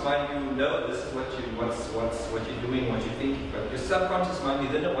conscious mind, you know this is what you're doing, what you're thinking. But your subconscious mind,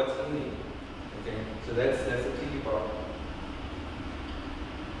 you don't know what's in there. Okay, so that's the tricky part.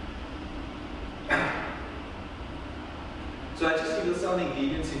 So I just give you some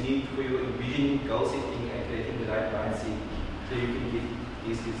ingredients you need for your envisioning, goal setting, and creating the right mindset, so you can get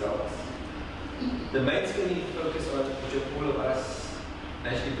these results. The main skill you need to focus on, which all of us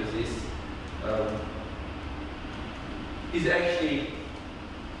actually possess, is actually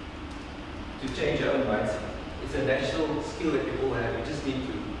to change your own mindset. It's a natural skill that we all have. We just need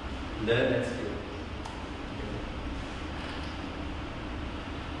to learn that skill.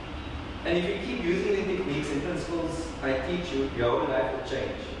 And if you keep using the techniques and principles I teach you, your whole life will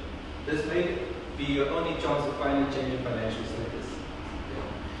change. This may be your only chance of finally changing financial status. Okay.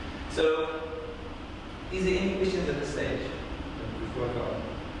 So, is there any questions at this stage before I go on?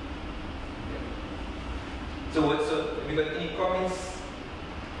 So have you got any comments?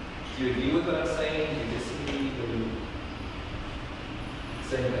 Do you agree with what I'm saying? Do you disagree?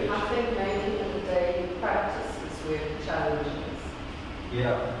 Same page? I think maybe in the daily practice is where the challenge is.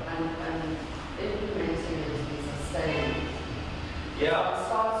 Yeah. And implementing it is sustaining. Yeah. It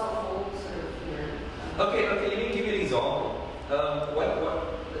starts off all sort of, Okay, let me give you an example.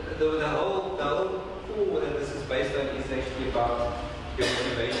 The whole core that this is based on is actually about your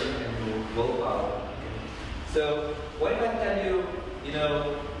motivation and your willpower. So, what if I tell you,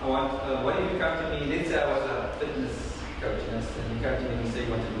 what if you come to me, let's say I was a fitness coach, and you come to me and you say you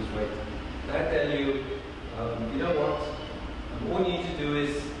want to lose weight. And I tell you, you know what, all you need to do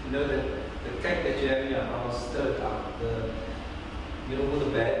is, that the cake that you have in your house, throw it out. All the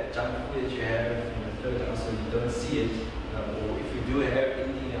bad junk food that you have, throw it out so you don't see it. Or if you do have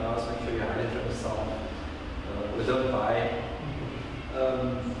anything in your house, make sure you hide it from yourself. Or don't buy.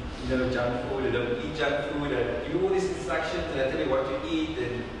 Junk food, or don't eat junk food, and give all these instructions, and I tell you what to eat,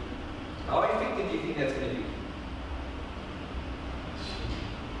 and how effective do you think that's going to be?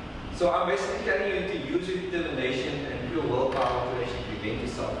 So I'm basically telling you to use your determination and your willpower to actually prevent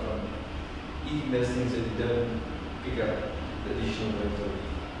yourself from eating those things that you don't pick up the additional weight or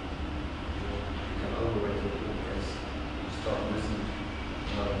become overweight because you start losing,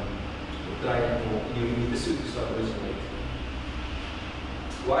 or trying, or you need the suit to start losing weight.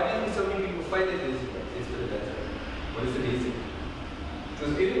 Why do you think so many people fail at losing weight? Let's put it that way. What is the reason?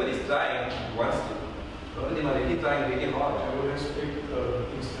 Because everybody's trying, wants to. A lot of them are really trying really hard. I would expect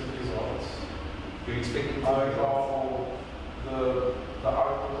instant results. You expect it to For example, the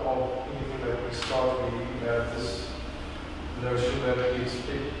output of anything that we start with, we have this notion that we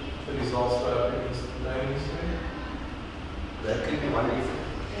expect the results to happen instantaneously. That could be one reason.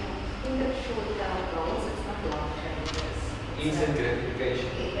 I think that short-term goals, it's not long-term goals. Instant gratification.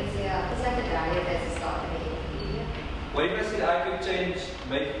 It's like a diet that's starting immediately. What if I said I could change,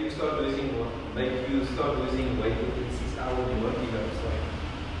 make you start losing weight within 6 hours, you won't give up,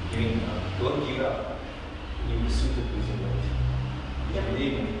 don't give up. You will soon be losing weight. Do you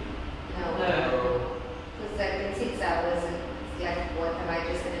believe me? No. Because like in 6 hours, it's like, what am I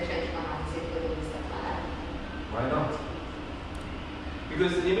just going to change my mindset for the rest of my life? Why not?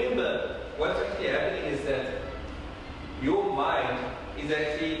 Because remember, what's actually happening is that your mind is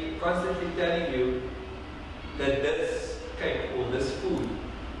actually constantly telling you that this cake or this food,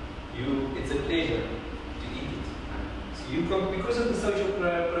 it's a pleasure to eat it. So because of the social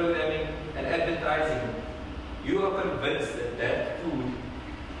programming and advertising, you are convinced that food,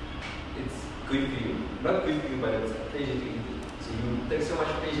 it's good for you. Not good for you, but it's a pleasure to eat it. So you take so much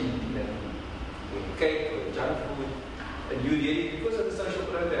pleasure in eating that food. Or cake or junk food. And you really, because of the social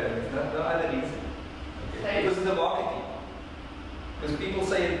programming, it's not no other reason. Okay? Because of the marketing. Because people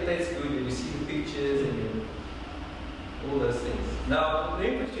say it tastes good and you see the pictures and all those things. Now, let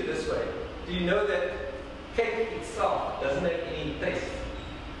me put you this way. Do you know that cake itself doesn't have any taste?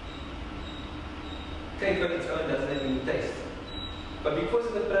 Cake on its own doesn't have any taste. But because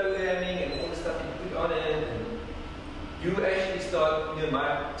of the programming and all the stuff you put on it, and you actually start in your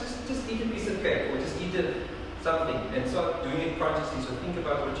mind, just eat a piece of cake or just eat something and start doing it consciously. So think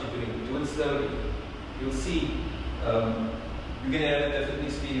about what you're doing. Do it slowly. You'll see you're going to have a different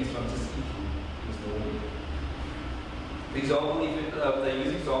experience from just eating things normally. For example, if they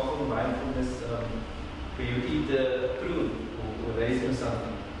use example mindfulness, where you eat a prune or raisin or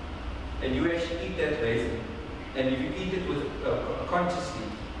something, and you actually eat that raisin, and if you eat it with consciously,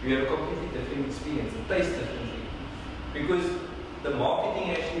 you have a completely different experience. It tastes differently. Because the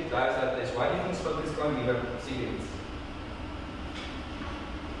marketing actually drives out this. Why do you think smokers can't give up cigarettes?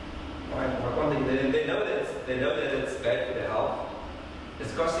 Why can't they know that it's bad for their health.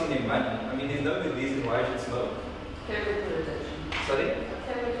 It's costing them money. I mean, there's no good reason why you should smoke. Chemical addiction. Sorry?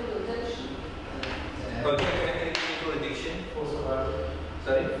 Chemical addiction. Okay, chemical addiction. Force of habit.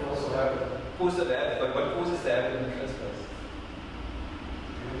 Sorry? Force of habit. Force of habit. But what causes the habit in the first place?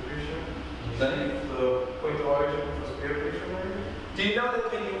 Peer pressure. Sorry? The point of origin was peer pressure, maybe? Do you know that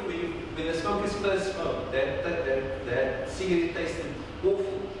when the smokers first smoke, that cigarette tasted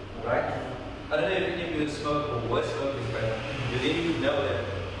awful, right? I don't know if any of you smoke or were smoking, but you didn't know that.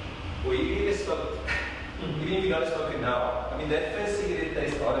 Or you either smoked, even if you're not smoking now. I mean, that first cigarette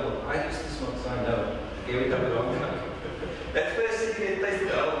tastes horrible. I used to smoke, so I know. Okay, we come a long time. That first cigarette tasted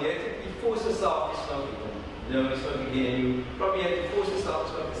horrible. You had to force yourself to smoke it. You know, you smoke again, and you probably had to force yourself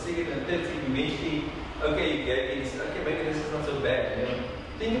to smoke a cigarette, and then eventually, okay, you gave in. You said, okay, maybe this is not so bad. You know?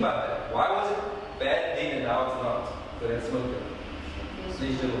 Think about that. Why was it bad then and now it's not for that smoker?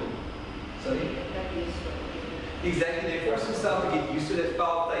 Pleasurable. Sorry? Exactly. They force themselves to get used to that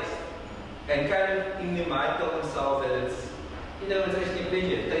foul taste. And kind of in their mind tell themselves that it's, you know, it's actually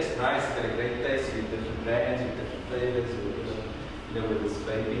pleasure. It tastes nice, it's got a great taste, with different brands, with different flavors, with, you know, with this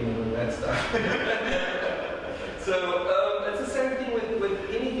vaping and all that stuff. So it's the same thing with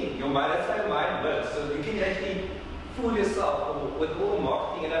anything. Your mind, that's how your mind works. So you can actually fool yourself with all the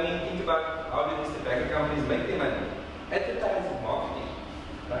marketing. And I mean, think about how do these tobacco companies make their money? Advertising, marketing.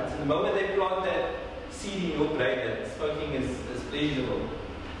 Right? So the moment they plant that seed in your brain that smoking is pleasurable,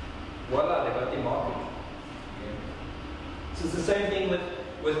 voila, they got their market. Okay. So it's the same thing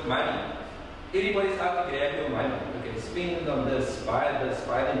with money. Everybody's out to grab your money. Okay, spend it on this, buy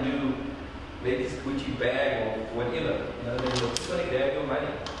the new latest Gucci bag or whatever. You know, they just want to grab your money.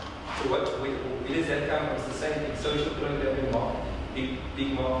 So where does that come from? It's the same thing. Social programming, marketing,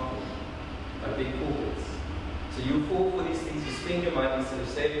 big marketing, big corporates. So you fall for these things, you spend your money instead of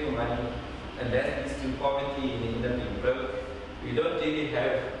saving your money, and that leads to poverty and you end up being broke. You don't really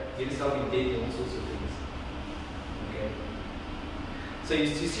get yourself in debt and all sorts of things. Okay? So you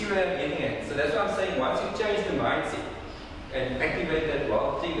see where I'm getting at. So that's what I'm saying. Once you change the mindset and activate that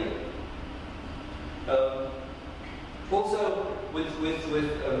wild trigger. Also with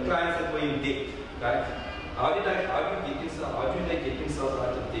clients that were in debt, right? How do they get themselves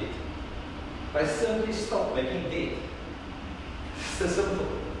out of debt? By simply stop making debt. It's so simple.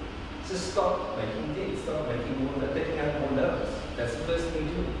 Just stop making debt. Stop making taking out more loans. That's the first thing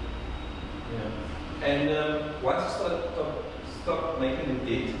you do. Yeah. And once you stop making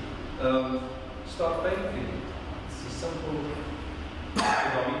the debt, start paying for it. It's a simple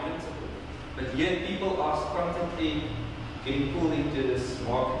economic principle. But yet people are constantly getting pulled into this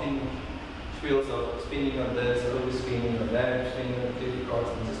marketing fields of spending on this, overspending on that, spending on credit cards,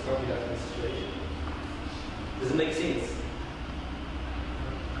 and just copy that in the situation. Does it make sense?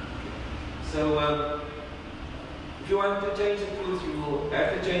 So, if you want to change the tools, you will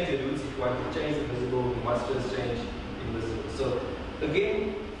have to change the roots. If you want to change the visible, you must first change the invisible. So,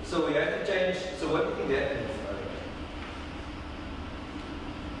 again, so we have to change. So, what do you think that means?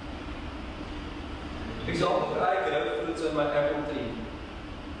 For example, I grow fruits on my apple tree.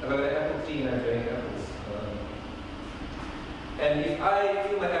 I've got an apple tree and I'm growing apples. And if I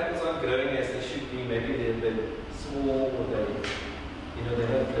feel my apples aren't growing as they should be, maybe they're a bit small or they're not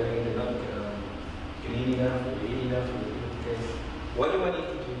growing, they're not green enough or green enough or whatever the case. What do I need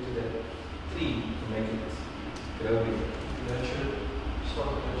to do to that tree to make it grow bigger? Nurture, start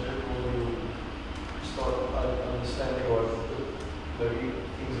nurture, or you start understanding what the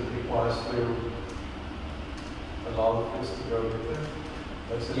things it requires to allow the fruits to grow bigger.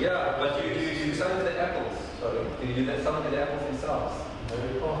 Yeah, but you do something to the apples. Sorry. Do you do that something to the apples themselves? No,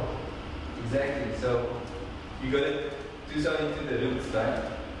 you can't. Exactly. So you got to do something to the roots, right?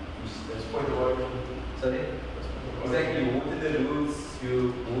 That's point of origin. Sorry? Exactly. You water the roots,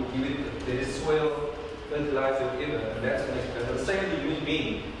 you give it, there is soil, fertilizer, whatever, and that's when it's better. The same with the human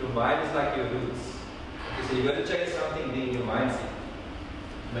being. Your mind is like your roots. Okay, so you got to change something in your mindset.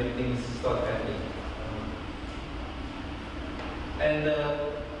 Make things start happening. And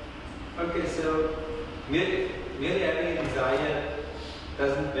okay, so really having a desire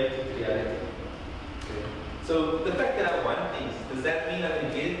doesn't make it reality. Okay. So the fact that I want things, does that mean I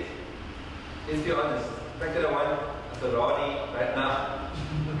can get it? Let's be honest. The fact that I want a Ferrari right now.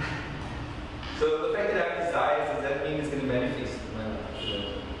 So the fact that I have desires, does that mean it's going to manifest in my life?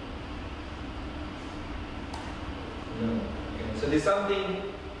 No. Okay. So there's something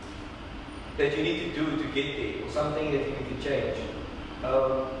that you need to do to get there, or something that you need to change.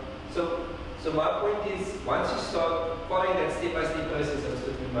 So my point is, once you start following that step-by-step process I was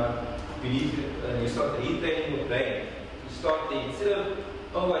talking about, you start retraining your brain. You start there, instead of,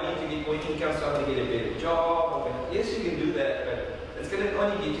 oh, I need to get more income so I can get a better job. Yes, you can do that, but it's going to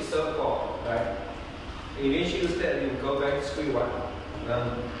only get you so far, right? And eventually you'll go back to square one.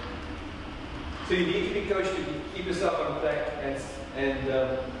 So you need to be coached to keep yourself on track, and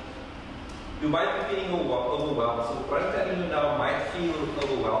you might be feeling overwhelmed. So what I'm telling you now might feel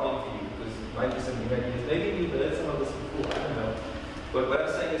overwhelming for you, because it might be some new ideas. Maybe you've heard some of this before, I don't know. But what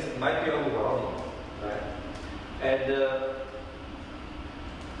I'm saying is it might be overwhelming, right? And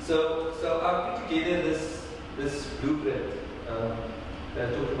so I put together this blueprint that I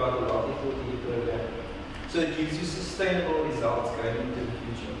talked about a lot in the 40-year program. So it gives you sustainable results going into the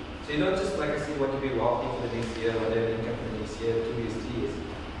future. So you don't just, like I said, want to be wealthy for the next year, whatever income for the next year, 2 years, 3 years.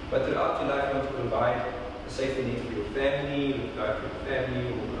 But throughout your life, you want to provide a safety net for your family, or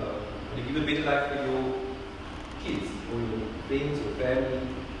to give a better life for your kids, or your friends, or family.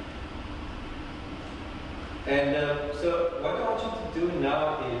 And so what I want you to do now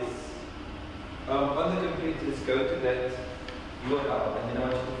is, on the computer, is go to that URL, and then I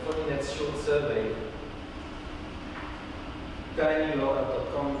want you to fill in that short survey.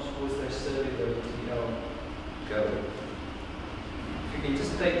 tinyurl.com/survey.tl. Go. If you can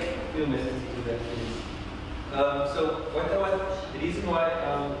just take a few minutes to do that, please. So the reason why I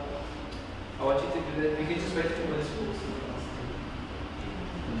want you to do that, we can just wait a few minutes for this.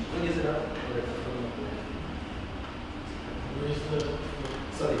 When is it up? Where's the...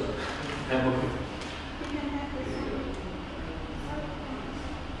 Sorry.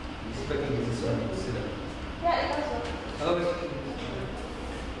 He's picking this one. Sit down. Yeah, it does work.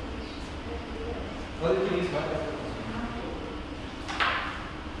 What did you use my microphone?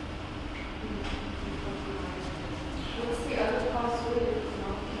 What's the other password? It's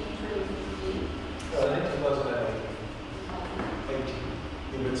not P23. I think 2008.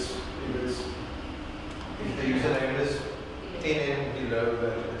 If the username is 10 and below,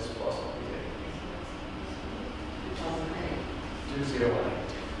 then it's possible. 201.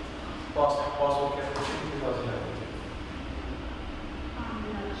 Password capital 2008.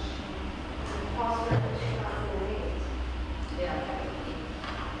 Password is 2008. Yeah.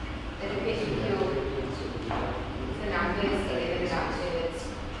 The number is 11 after it's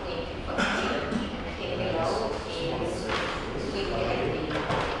 2014, and below is 2018.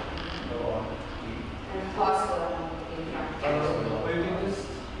 And password Maybe just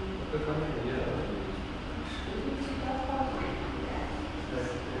become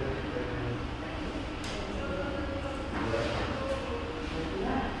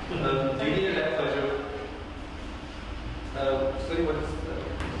do you need a left pleasure? Sorry, what is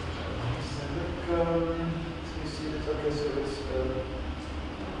You see it, okay, so it's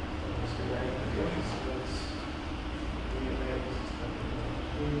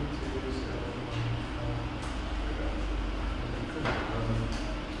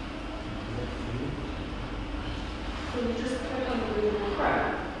So you just click on Google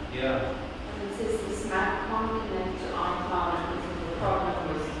Chrome, yeah. and it says this map can't connect to iCloud because of the problem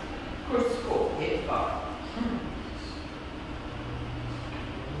with Crisco headphone.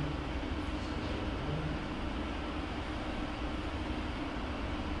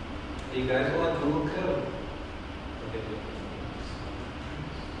 You guys want Google Chrome? Okay.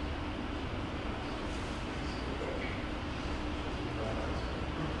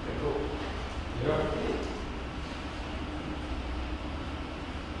 Cool. Yeah.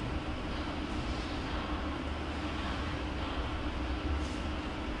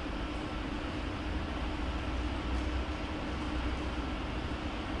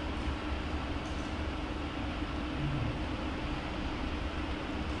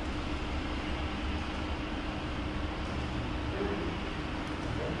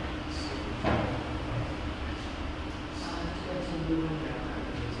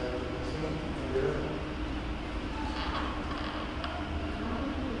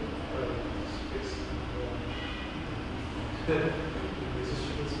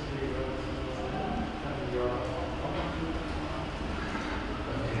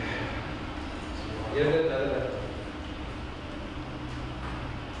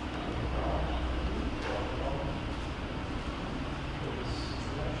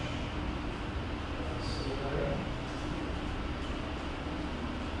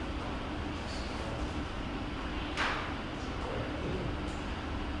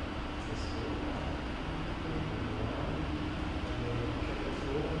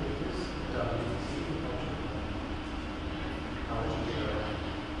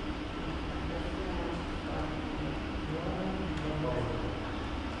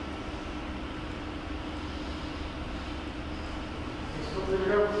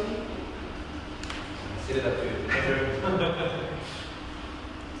 Get it up to you.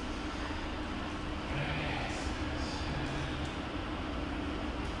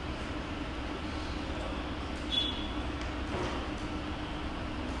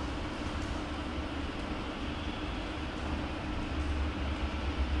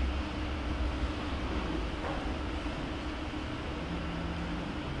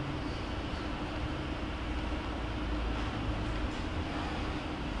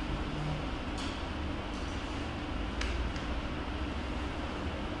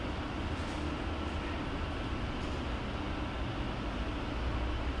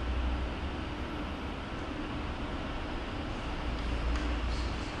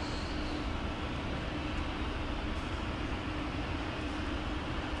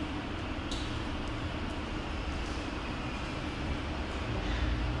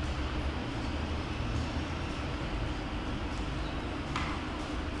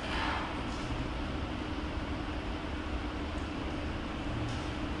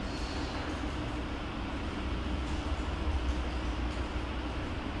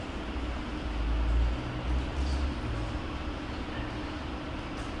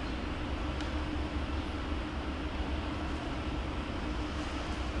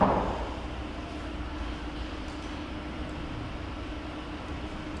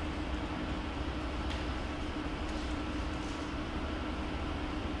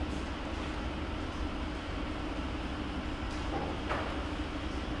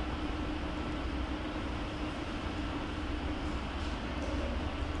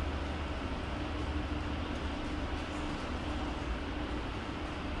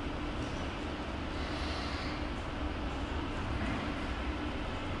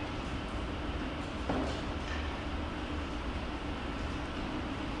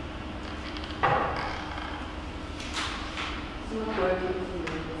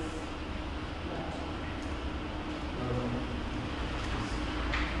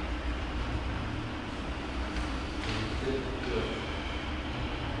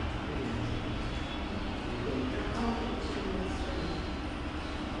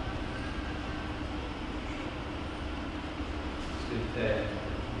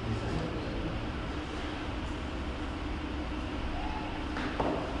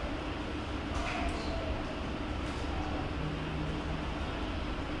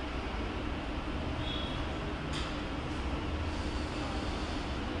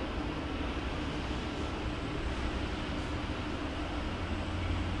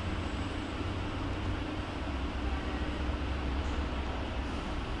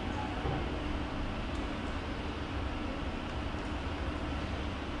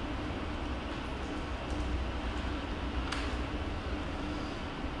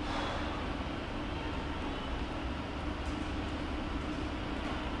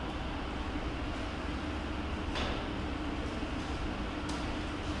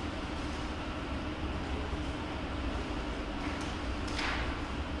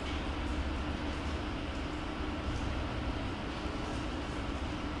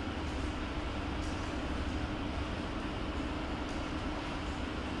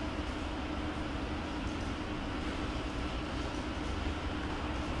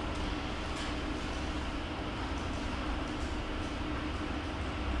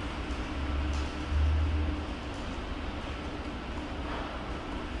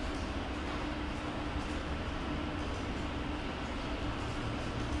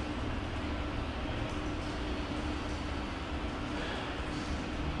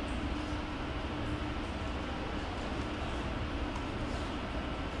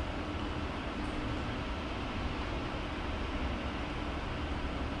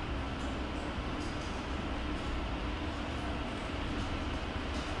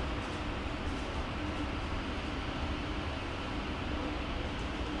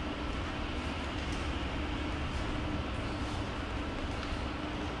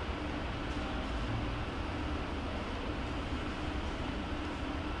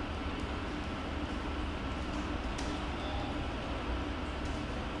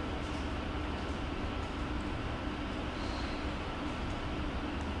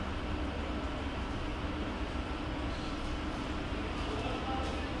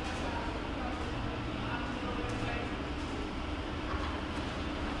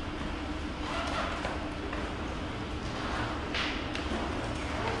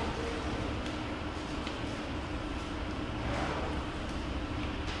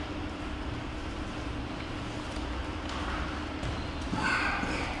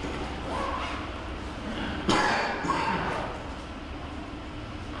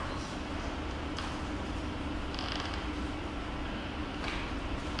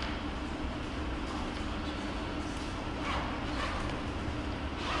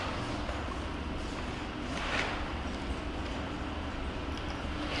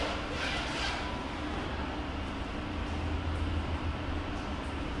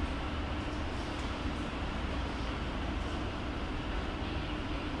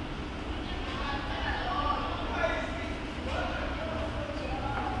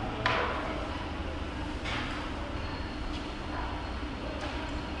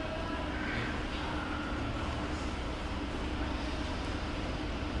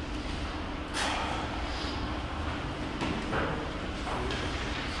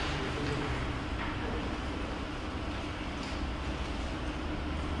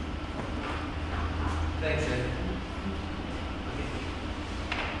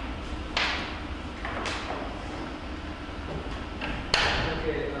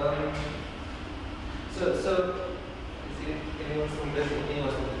 So, is there anyone from this?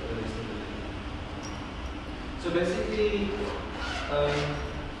 Anyone from this? So basically,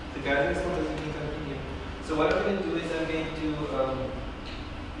 the guidance for this will continue. So what I'm going to do is I'm going to,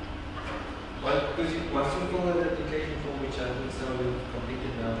 once you fill the application form, which I think some of you have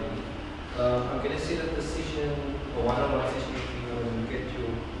completed now, I'm going to set up a session, a one-on-one session with you, and get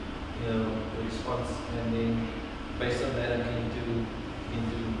your, your response, and then based on that, I'm going to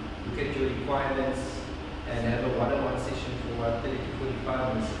look at your requirements and have a one-on-one session for about 30 to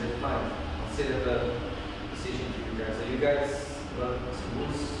 45 minutes. That's fine. I'll set up a session for you guys. So you guys,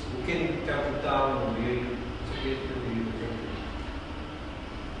 who can come to town and really get to you?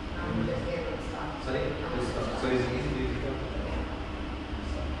 Sorry? So it's easy to come.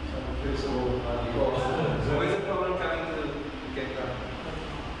 So where's the problem coming to Cape Town?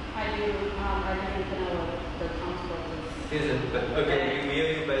 I do know the transport is. Is it? But okay, where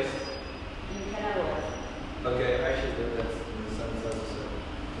are you based? In Canada. Okay, actually that's the sun's also.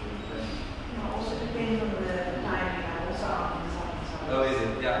 No, also depends on the timing. I also on the south. Oh, is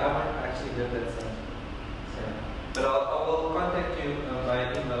it? Yeah, I might actually get that sun. So, but I will contact you by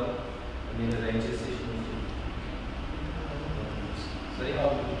email and then arrange a session with you. Sorry?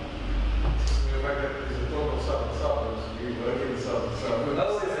 The fact that there's a talk of southern suburbs, you work in the southern suburbs.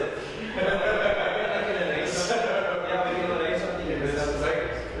 Oh, is it? I can arrange. Yeah, we can arrange something.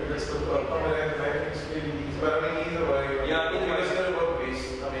 It's accommodate things really easy. But I mean, either way, yeah, either way, it's going to work best.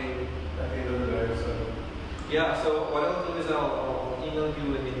 I mean, at the end of the day, so. Yeah, so what I'll do is I'll email you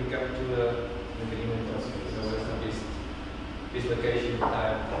and then you come to an agreement also. So what's the best location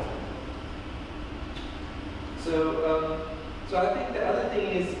time. So I think the other thing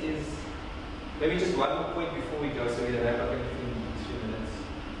is maybe just one more point before we go, so we don't have like anything in 2 minutes.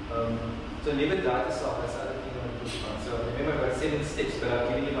 So never doubt yourself. That's the other thing I want to talk about. So remember I've got 7 steps, but I've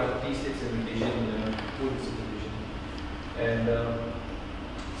given you about 3 steps in revision, importance of revision. And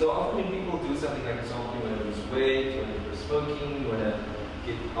so often when people do something, like example, you want to lose weight, you want to quit smoking, you want to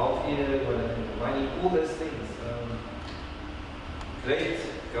get healthier, you want to make money, all those things. Great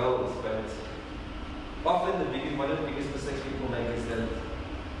goals, but often one of the biggest mistakes people make is that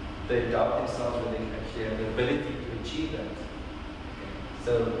they doubt themselves when they actually have the ability to achieve that.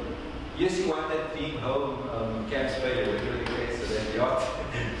 So, yes, you want that dream home, Camp Spade, or whatever the case, or that yacht,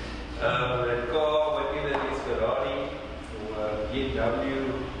 that car, whatever it is, Ferrari, or BMW,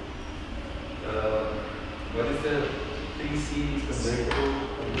 what is the 3 Series convertible?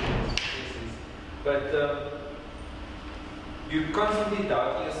 But you constantly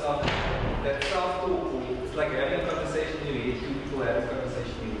doubting yourself. That self-talk, it's like having a conversation in your head. 2 people have a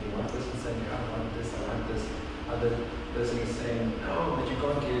conversation in your head. One person saying, I want this, I want this. Other person is saying, no, but you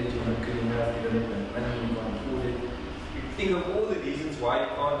can't get it, you're not good enough, you don't have enough money, you can't afford it. You think of all the reasons why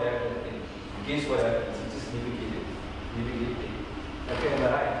you can't have that thing. Guess what happens? You just never get it. Never get it. Okay, am I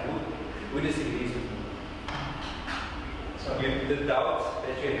right? Who disagrees with me? So the doubt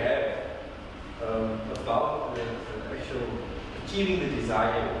that you have about the actual achieving the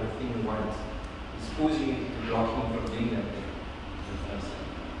desire of the thing you want is causing you to block you from doing that thing.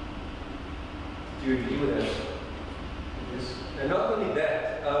 Do you agree with that? Yes. And not only that,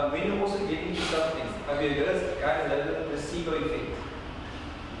 when you also get into something, there's kind of a placebo effect.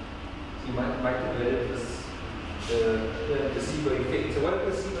 So you might have heard of this, the placebo effect. So what a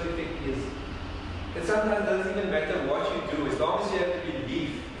placebo effect is, it sometimes doesn't even matter what you do, as long as you have to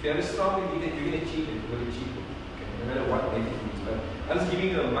believe. If you have a strong belief that you're going to achieve it, you will achieve it. Okay? No matter what method it is. But I'm just giving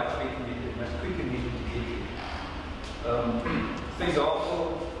you a much better method, much quicker method to get it. For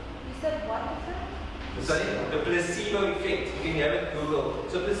example, You said what is that? sorry, the placebo effect. You can have it Google.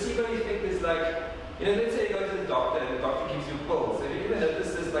 So placebo effect is like, let's say you go to the doctor and the doctor gives you pills. Have you ever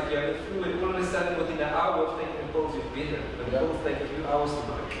noticed this? Like you have the flu and all of a sudden within an hour of taking the pills you're better. But the pills take a few hours to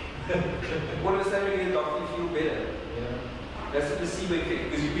work. All of a sudden when you get a doctor you feel better. That's the placebo effect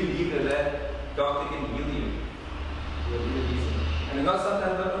because you believe that doctor can heal you. And it's not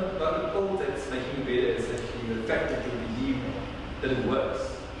sometimes not the pill that's making you better, it's actually the fact that you believe that it works.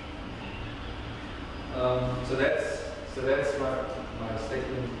 So that's my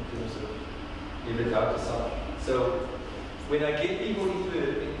statement in terms of never doubt yourself. So when I get people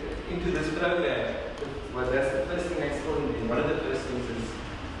into this program, well, that's the first thing I explore in there. One of the first things is,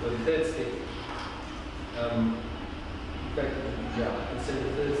 well, the third step. In fact, I'd say the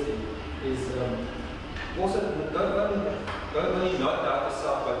third step is also don't only not doubt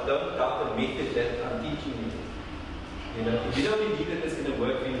yourself, but don't doubt the method that I'm teaching you. If you don't believe that it's going to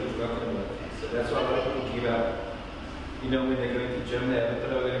work for you, it's not going to work for you. So that's why a lot of people give up. When they're going to gym, they have a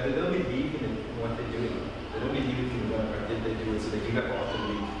program, they don't believe in what they're doing. They don't believe it can work, but then they do it, so they give up after a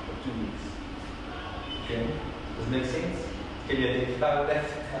week. Can you identify with that?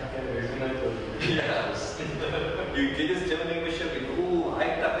 I can resonate with you. Yes. You get this gym membership and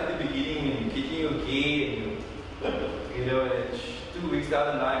hyped up at the beginning and you're getting your gear and you know, and 2 weeks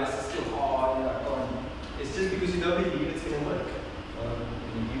down the line it's still hard and I can't. It's just because you don't believe it's going to work.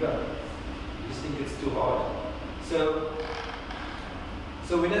 And you give up. You just think it's too hard. So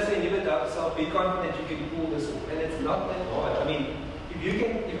when I say never doubt yourself, be confident you can pull this off. And it's not that hard. I mean,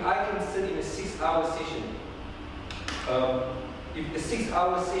 if I can sit in a 6-hour session, if a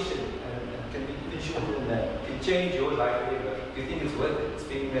 6-hour session, and can be even shorter than that, can change your life forever, you think it's worth it,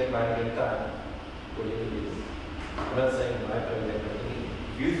 spending that money and time, whatever it is. I'm not saying my program, but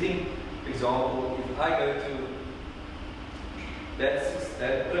if you think, for example, if I go to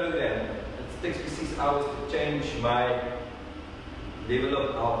that program, it takes me 6 hours to change my level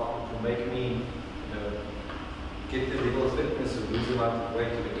of health, to make me, get the level of fitness or lose amount of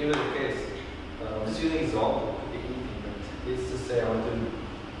weight, or whatever the case. Just use an example, could be anything, but let's just say I want to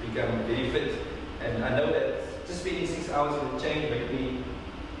become very fit, and I know that just spending 6 hours will change, make me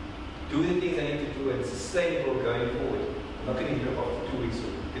do the things I need to do and sustainable going forward. I'm not going to give up after 2 weeks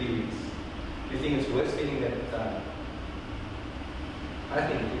or 3 weeks. Do you think it's worth spending that time? I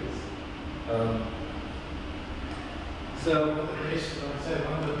think it is. So one of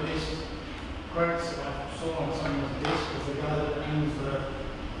the best quotes that I saw on someone's desk was the guy that owns the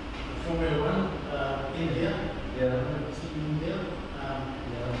Formula One, India. Yeah. Team India.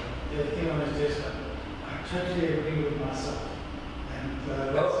 The thing on his desk, I totally agree with myself. And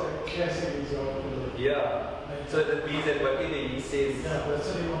that's a classic example of. Yeah. So that means that whatever he says. Yeah, but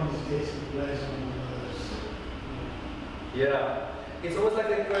sitting on his desk and plays on those. Yeah. It's almost like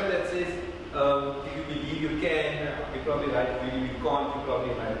that quote that says, if you believe you can, you're probably right. If you believe you can't, you're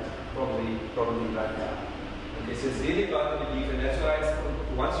probably right. Probably right now. Okay, so it's really about the belief, and that's why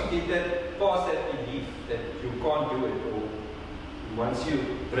once you get that past that belief that you can't do it, or once you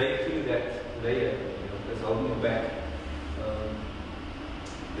break through that layer, that's holding you back,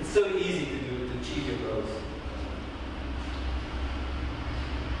 it's so easy to achieve your goals.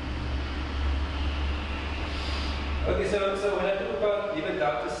 Okay, so when I talk about never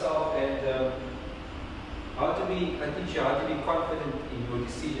doubt yourself and how to be, I teach you how to be confident in your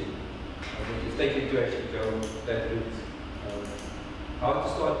decision. It's taken to actually go that route. How to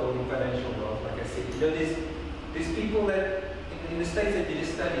start building financial wealth, like I said. There's people that in the States that did a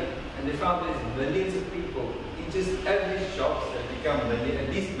study and they found there's millions of people in just average jobs that become at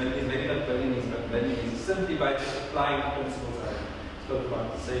least millions, maybe not billions, but millions, simply by just applying the principles I spoke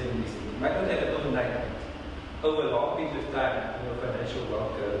about, saving these things. You might not have it overnight. Over a long period of time, financial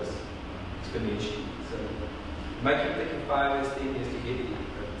wealth goes exponentially. So it might be taking 5 years, 10 years to get it.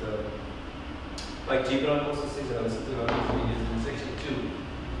 But like Gibran also says, and I listened to him in section 2,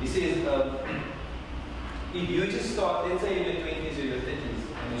 he says, if you just start, let's say in your 20s or your 30s,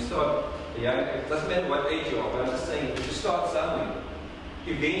 and you start, it doesn't matter what age you are, but I'm just saying, if you start somewhere,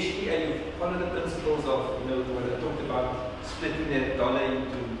 eventually, and you follow the principles of, what I talked about, splitting that dollar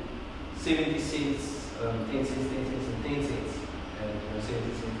into 70 cents, 10 cents, 10 cents, and 10 cents, and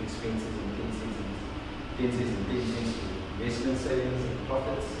 70 cents for expenses, and 10 cents, and 10 cents, and 10 cents for investment savings and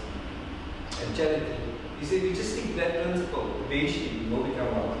profits and charity. He said, you just stick to that principle, eventually you will become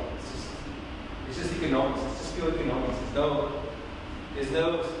wealthy. It's just economics, it's just pure economics. There's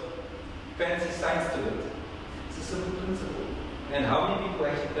no fancy science to it. It's a simple principle. And how many people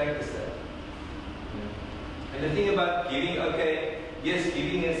actually practice that? And the thing about giving, yes,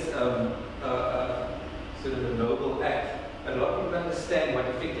 giving is sort of a noble act, but a lot of people understand what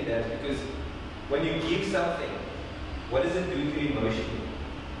effect it has, because when you give something, what does it do to you emotionally?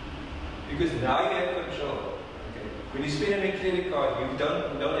 Because now you have control. Okay? When you spend on a credit card, you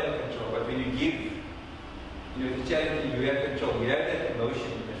don't have control, but when you give, the charity, you have control. You have that emotion,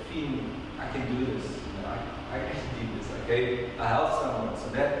 that feeling, I can do this. I actually did this. Okay? I helped someone. So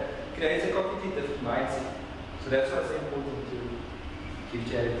that creates a completely different mindset. So that's why it's important to give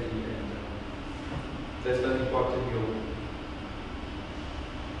charity, and that's very part of your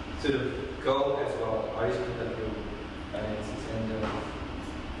sort of goal as well. How you split up your finances. And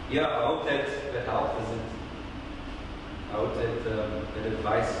I hope that helped. I hope that that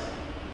advice